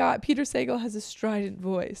like, the guy, Peter Sagal has a strident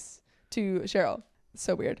voice to Cheryl.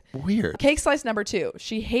 So weird. Cake slice number 2.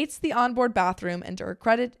 She hates the onboard bathroom, and to her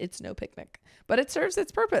credit, it's no picnic. But it serves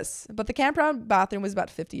its purpose. But the campground bathroom was about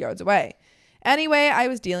 50 yards away. Anyway, I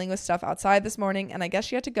was dealing with stuff outside this morning and I guess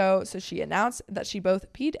she had to go, so she announced that she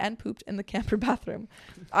both peed and pooped in the camper bathroom.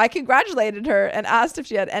 I congratulated her and asked if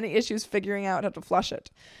she had any issues figuring out how to flush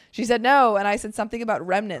it. She said no, and I said something about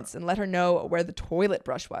remnants and let her know where the toilet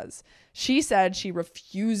brush was. She said she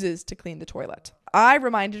refuses to clean the toilet. I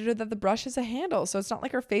reminded her that the brush has a handle, so it's not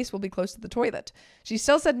like her face will be close to the toilet. She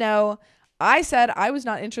still said no. I said I was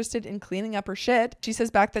not interested in cleaning up her shit. She says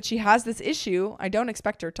back that she has this issue. I don't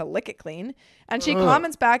expect her to lick it clean. And she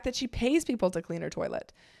comments back that she pays people to clean her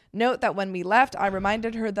toilet. Note that when we left, I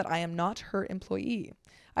reminded her that I am not her employee.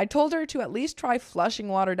 I told her to at least try flushing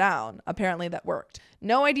water down. Apparently that worked.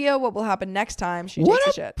 No idea what will happen next time she takes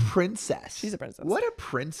a shit. Princess. She's a princess. What a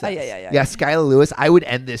princess. Yeah. Yeah, Skylar Lewis, I would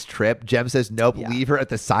end this trip. Jem says, nope, leave her at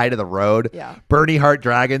the side of the road. Yeah. Bernie Hart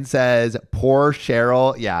Dragon says, poor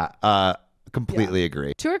Cheryl. Yeah, completely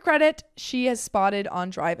agree. To her credit, she has spotted on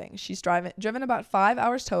driving. She's driven about 5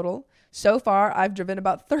 hours total. So far, I've driven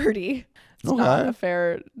about 30. It's not a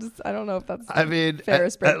fair, I don't know if that's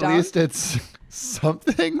fairest breakdown. At least it's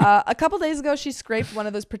something. A couple days ago, she scraped one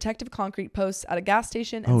of those protective concrete posts at a gas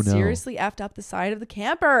station and seriously effed up the side of the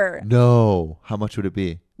camper. No. How much would it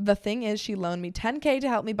be? The thing is, she loaned me $10K to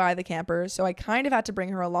help me buy the camper, so I kind of had to bring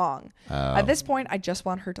her along. At this point, I just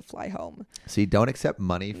want her to fly home. See, don't accept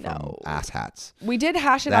money from asshats. We did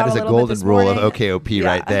hash it out That a is a little bit golden this rule morning. of OKOP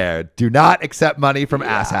right there. Do not accept money from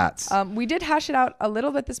asshats. We did hash it out a little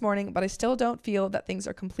bit this morning, but I still don't feel that things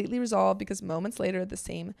are completely resolved because moments later, the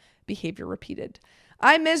same behavior repeated.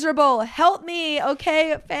 I'm miserable. Help me.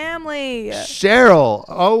 Okay, family. Cheryl.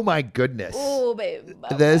 Oh my goodness. Oh, babe.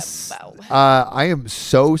 I am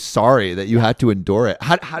so sorry that you had to endure it.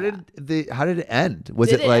 How did it end? Was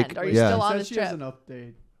Did it like end? Are you still on this She has trip? an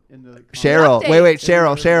update in the Cheryl, Update. wait,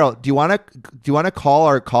 Cheryl, do you want to call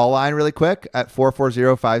our call line really quick at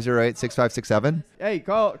 440-508-6567? Hey,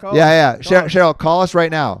 call. Yeah. Call. Cheryl, call us right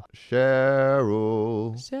now.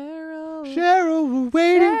 Cheryl, we're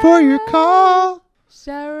waiting for your call.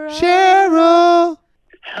 Cheryl.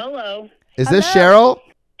 Hello. Is this Cheryl?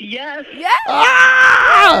 Yes. Yes.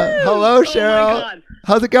 Hello, Cheryl. Oh my God.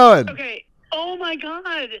 How's it going? Okay. Oh my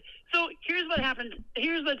God. So here's what happened.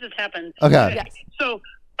 Here's what just happened. Okay. Yes. So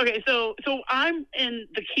I'm in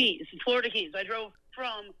the Keys, Florida Keys. I drove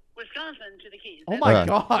from Wisconsin to the Keys. Oh my Okay.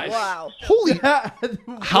 gosh. Wow. Holy.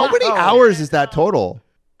 How many hours is that total?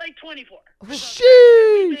 Like 24.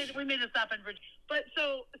 Sheesh. We made a stop in Virginia. But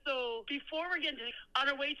so before we're getting on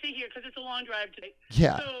our way to here, because it's a long drive today.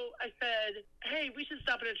 Yeah. So I said, hey, we should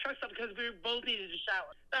stop at a truck stop because we both needed a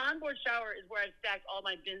shower. The onboard shower is where I stacked all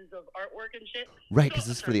my bins of artwork and shit. Right, because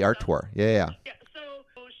this is for the art tour. Yeah. Yeah, so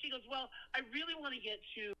she goes, well, I really want to get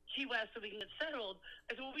to Key West so we can get settled.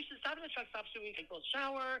 I said, well, we should stop at the truck stop so we can go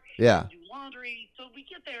shower, Yeah. do laundry. So we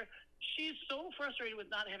get there. She's so frustrated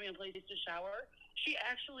with not having a place to shower. She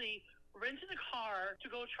actually rented a car to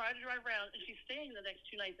go try to drive around, and she's staying the next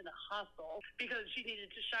 2 nights in a hostel because she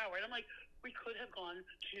needed to shower. And I'm like, we could have gone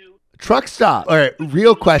to Truck stop. All right,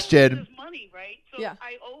 real question. This money, right? So Yeah.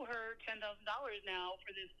 I owe her $10,000 now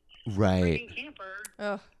for this Right. freaking camper.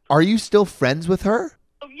 Ugh. Are you still friends with her?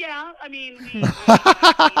 Oh, yeah, I mean,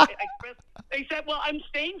 they said, well, I'm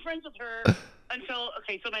staying friends with her so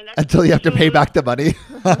my next Until you have to pay back the money?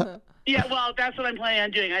 Yeah, well, that's what I'm planning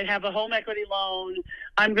on doing. I have a home equity loan.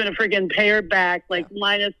 I'm going to friggin' pay her back,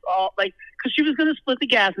 minus all, because she was going to split the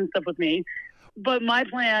gas and stuff with me. But my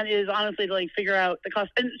plan is honestly to figure out the cost.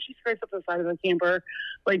 And she scrapes up the side of the camper,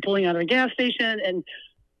 pulling out of a gas station, and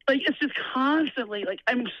it's just constantly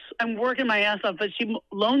I'm working my ass off. But she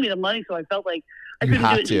loaned me the money, so I felt like I You couldn't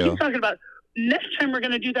have do it. to. She keeps talking about next time we're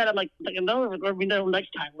going to do that. I'm like no, we're going to do next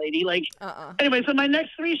time, lady. Anyway, so my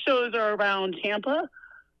next 3 shows are around Tampa.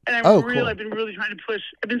 And cool. I've been really trying to push.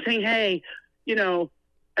 I've been saying, hey,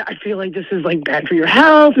 I feel like this is bad for your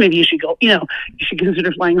health. Maybe you should go, you should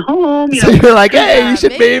consider flying home. So you're like, hey, you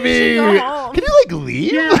should maybe maybe. you should go home. Can you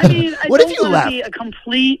leave? Yeah, I mean, I What don't if you want left? to be a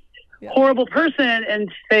complete horrible person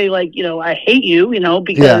and say I hate you,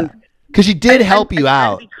 because Yeah. Because she did help you I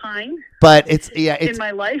out, be kind but it's in my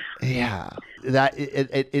life. yeah. That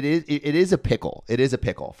it is a pickle. It is a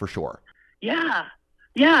pickle for sure.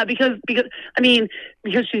 Yeah, because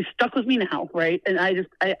she's stuck with me now, right? And I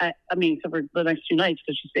mean, except for the next 2 nights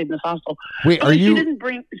because she stayed in this hostel. Wait, But, are she you? didn't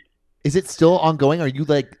bring. Is it still ongoing? Are you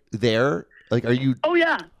there? Are you? Oh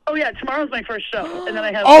yeah. Tomorrow's my first show, and then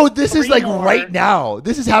I have. Oh, this is 3 more. right now.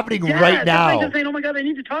 This is happening Yeah, right that's now. why I'm just saying, oh my God, I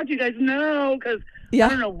need to talk to you guys now because I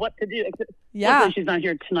don't know what to do. Yeah. Luckily, she's not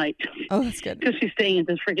here tonight Oh, that's good. because she's staying at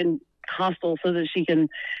this freaking hostel so that she can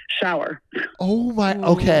shower. Oh my.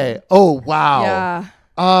 Okay. Oh wow. Yeah.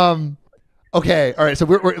 Okay. All right. So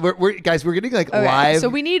we're guys, we're getting like Okay, live so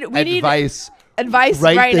we need advice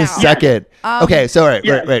right this now. second. Okay. So all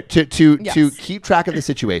right. To Yes. keep track of the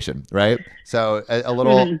situation, right? So a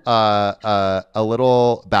little a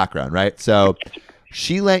little background, right? So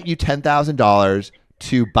she lent you $10,000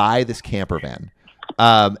 to buy this camper van,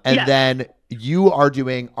 and then you are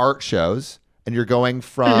doing art shows. And you're going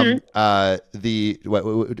from it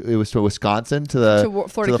was to Wisconsin to the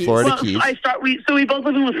Florida Keys. We both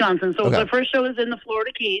live in Wisconsin. So the first show is in the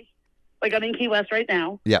Florida Keys. Like I'm in Key West right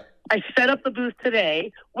now. Yeah. I set up the booth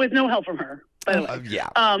today with no help from her, by the way. Yeah.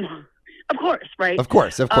 Of course, right? Of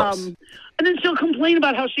course. And then she'll complain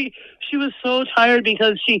about how she was so tired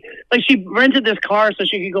because she rented this car so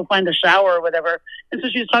she could go find a shower or whatever. And so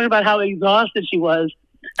she was talking about how exhausted she was.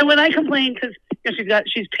 And when I complained, because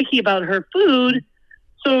she's picky about her food,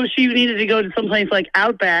 so she needed to go to someplace like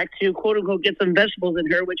Outback to quote unquote get some vegetables in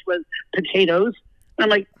her, which was potatoes. And I'm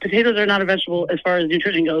like, potatoes are not a vegetable as far as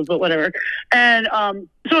nutrition goes, but whatever. And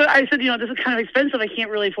so I said, this is kind of expensive. I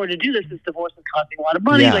can't really afford to do this. This divorce is costing a lot of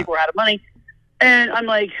money. Yeah. Like we're out of money. And I'm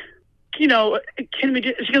like, can we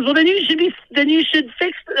do? She goes, well, then you should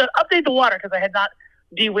update the water because I had not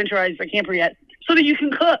de-winterized the camper yet, so that you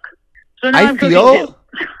can cook. So now I'm cooking too.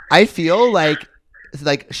 I feel like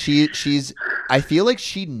she's I feel like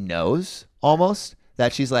she knows almost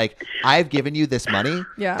that she's like, I've given you this money.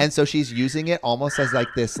 Yeah. And so she's using it almost as like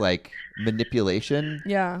this like manipulation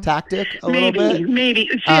tactic little bit. Maybe.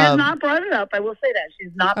 She has not brought it up. I will say that.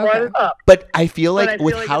 She's not brought it up. But I feel like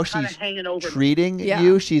how she's treating you,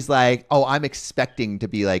 you, she's like, oh, I'm expecting to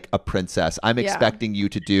be like a princess. I'm expecting you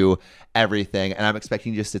to do everything. And I'm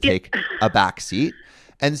expecting you just to take a back seat.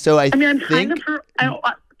 And so I'm kind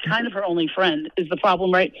of her only friend is the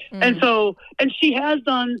problem, right? And she has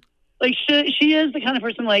done like she is the kind of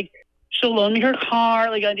person like she'll loan me her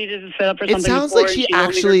car. Like I needed to set up for something. It sounds like she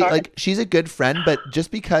actually like she's a good friend, but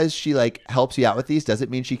just because she like helps you out with these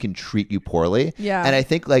doesn't mean she can treat you poorly. Yeah. And I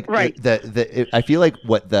think like I feel like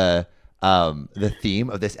what the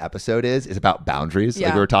theme of this episode is about boundaries.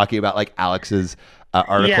 Like we were talking about like Alex's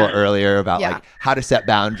article earlier about like how to set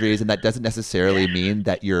boundaries, and that doesn't necessarily mean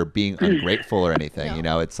that you're being ungrateful or anything.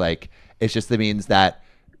 It's like it's just means that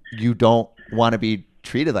you don't want to be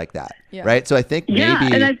treated like that, right? So I think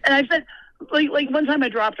maybe and I said like one time I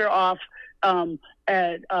dropped her off so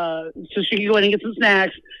she could go in and get some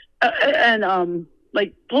snacks and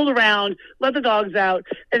like pulled around, let the dogs out,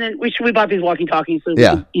 and then we bought these walkie-talkies so we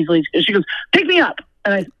could easily. She goes, "Pick me up,"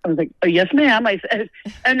 and I was like, "Oh yes, ma'am." I said,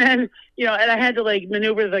 and then and I had to like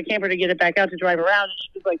maneuver the camper to get it back out to drive around. And she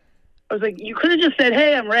was like, "I was like, you could have just said,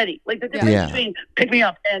 'Hey, I'm ready.' Like the difference between pick me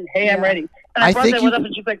up and 'Hey, I'm ready.'" And I brought that one up,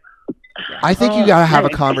 and she's like, I think you gotta have a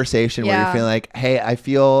conversation where you're feeling like, "Hey, I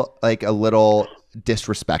feel like a little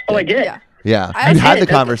disrespected." Oh, I did. Yeah, you had the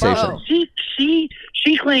conversation.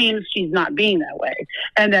 She claims she's not being that way,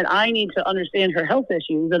 and that I need to understand her health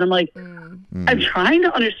issues. And I'm like, I'm trying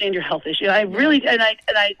to understand your health issue. I really and I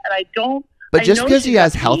don't. But just because she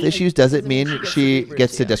has health issues doesn't mean she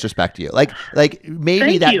gets to disrespect you. Like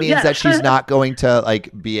maybe that means that she's not going to like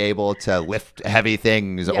be able to lift heavy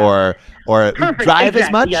things or drive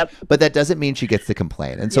as much. But that doesn't mean she gets to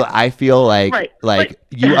complain. And so I feel like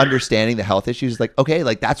you understanding the health issues is like, okay,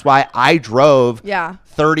 like that's why I drove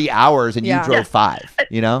 30 hours and you drove 5.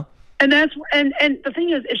 And that's and the thing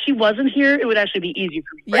is, if she wasn't here, it would actually be easy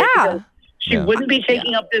for me. Right? Because she wouldn't be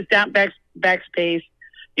taking up this back space.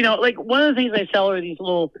 Like one of the things I sell are these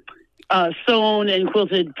little sewn and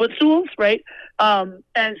quilted footstools, right?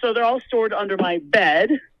 And so they're all stored under my bed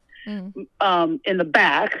in the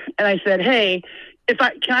back. And I said, hey,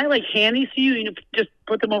 can I like hand these to you? Just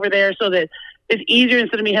put them over there so that it's easier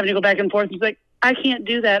instead of me having to go back and forth. She's like, I can't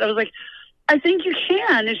do that. I was like, I think you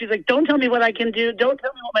can. And she's like, don't tell me what I can do. Don't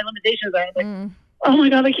tell me what my limitations are. I was like, oh my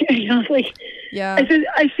God, I can't. I said,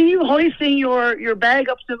 I see you hoisting your bag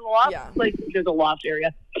up to the loft. Like there's a loft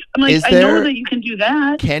area. I'm like, I know that you can do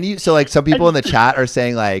that. Can you? So like some people in the chat are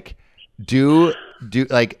saying like, do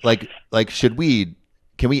should we?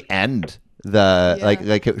 Can we end the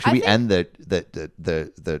should we end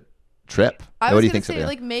the trip? I what was do gonna you think, say Sophia?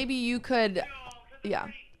 like maybe you could, Yeah,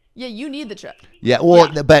 you need the trip. Yeah, well,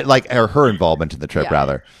 but like her involvement in the trip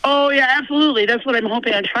rather. Oh yeah, absolutely. That's what I'm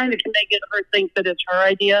hoping. I'm trying to make her think that it's her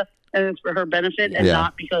idea and it's for her benefit and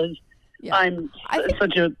not because I'm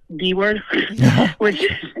such a B word, which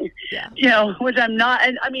which I'm not.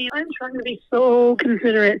 And I mean, I'm trying to be so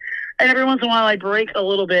considerate. And every once in a while, I break a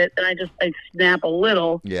little bit and I snap a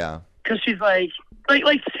little. Yeah. Because she's like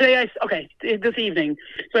today, this evening.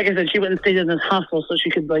 So like I said, she went and stayed in this hostel so she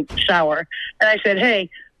could like shower. And I said, hey,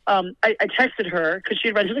 I texted her because she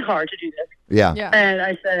had rented a car to do this. Yeah. And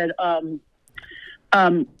I said,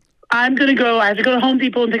 I'm gonna go. I have to go to Home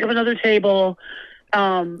Depot and pick up another table.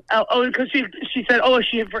 Because she said,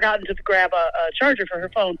 she had forgotten to grab a charger for her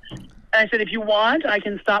phone. And I said, if you want, I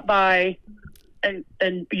can stop by and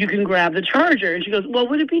you can grab the charger. And she goes, well,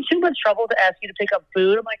 would it be too much trouble to ask you to pick up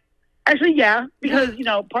food? I'm like, actually, yeah, because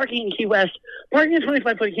parking in Key West, parking a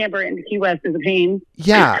 25-foot camper in Key West is a pain.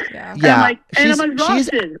 Yeah. And I'm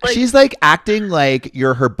exhausted. She's like acting like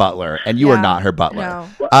you're her butler, and you are not her butler. No.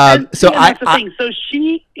 That's the thing. So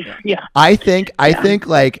she, I think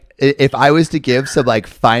like if I was to give some like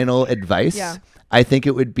final advice, I think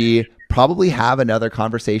it would be probably have another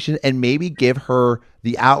conversation and maybe give her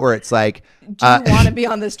the out where it's like, do you want to be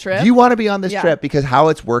on this trip? Do you want to be on this trip? Because how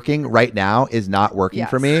it's working right now is not working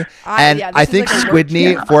for me. I think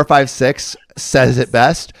Squidney 456 says it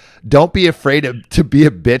best. Don't be afraid to be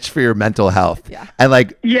a bitch for your mental health.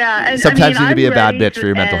 And sometimes you need to be a bad bitch for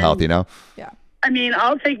your mental health, Yeah. I mean,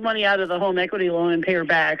 I'll take money out of the home equity loan and pay her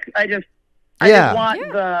back. I just want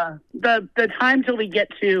the time till we get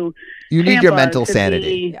to you need Tampa your mental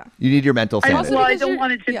sanity. You need your mental sanity. I don't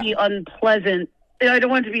want it to be unpleasant. I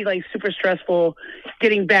don't want it to be like super stressful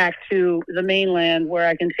getting back to the mainland where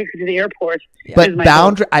I can take her to the airport. But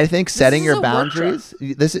I think setting your boundaries.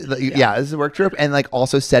 This is a work trip, and like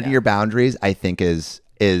also setting your boundaries. I think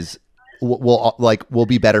will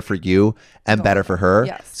be better for you and better for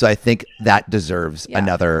her. So I think that deserves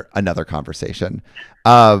another conversation.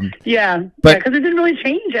 Because it didn't really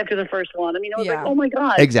change after the first one. I mean, I was like, oh my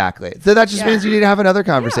God. Exactly. So that just means you need to have another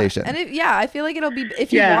conversation. And I feel like it'll be,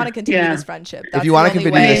 if you want to continue this friendship. If you want to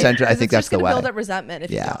continue this friendship, I think that's the way. Build up resentment if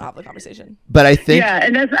you don't have the conversation. But I think. Yeah,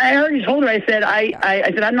 and I already told her, I said,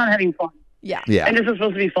 I'm not having fun. Yeah. And this is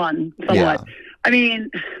supposed to be fun somewhat. Yeah. I mean,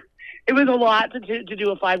 it was a lot to do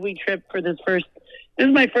a 5-week trip for this first. This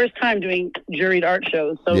is my first time doing juried art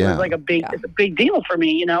shows, so it was like it's a big deal for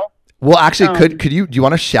me, Well, actually, do you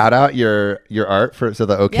want to shout out your art so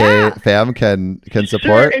the OK fam can support?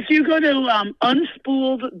 Sure. If you go to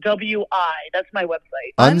Unspooled WI, that's my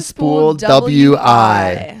website. Unspooled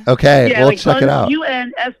WI. Okay, we'll check it out.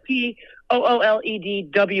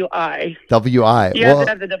 UNSPOOLEDWI. WI. You have to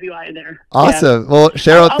have the WI in there. Awesome. Well,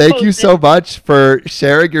 Cheryl, thank you so much for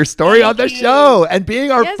sharing your story on the show and being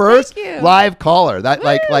our first live caller. That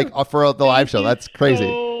like for the live show. That's crazy.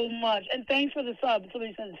 So much. And thanks for the sub.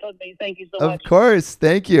 Somebody sent a sub me. Thank you so much. Of course.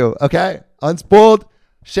 Thank you. Okay. Unspooled.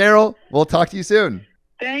 Cheryl, we'll talk to you soon.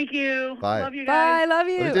 Thank you. Bye. Love you guys. Bye. Love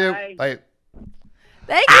you. Bye.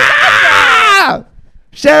 Thank you.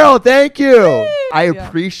 Cheryl, thank you. I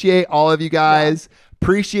appreciate all of you guys.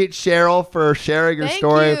 Appreciate Cheryl for sharing your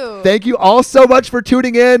story. Thank you all so much for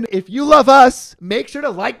tuning in. If you love us, make sure to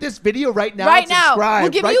like this video right now. Right and subscribe. now. We'll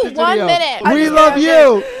give you 1 minute. We love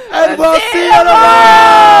you. And we'll see you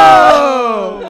tomorrow.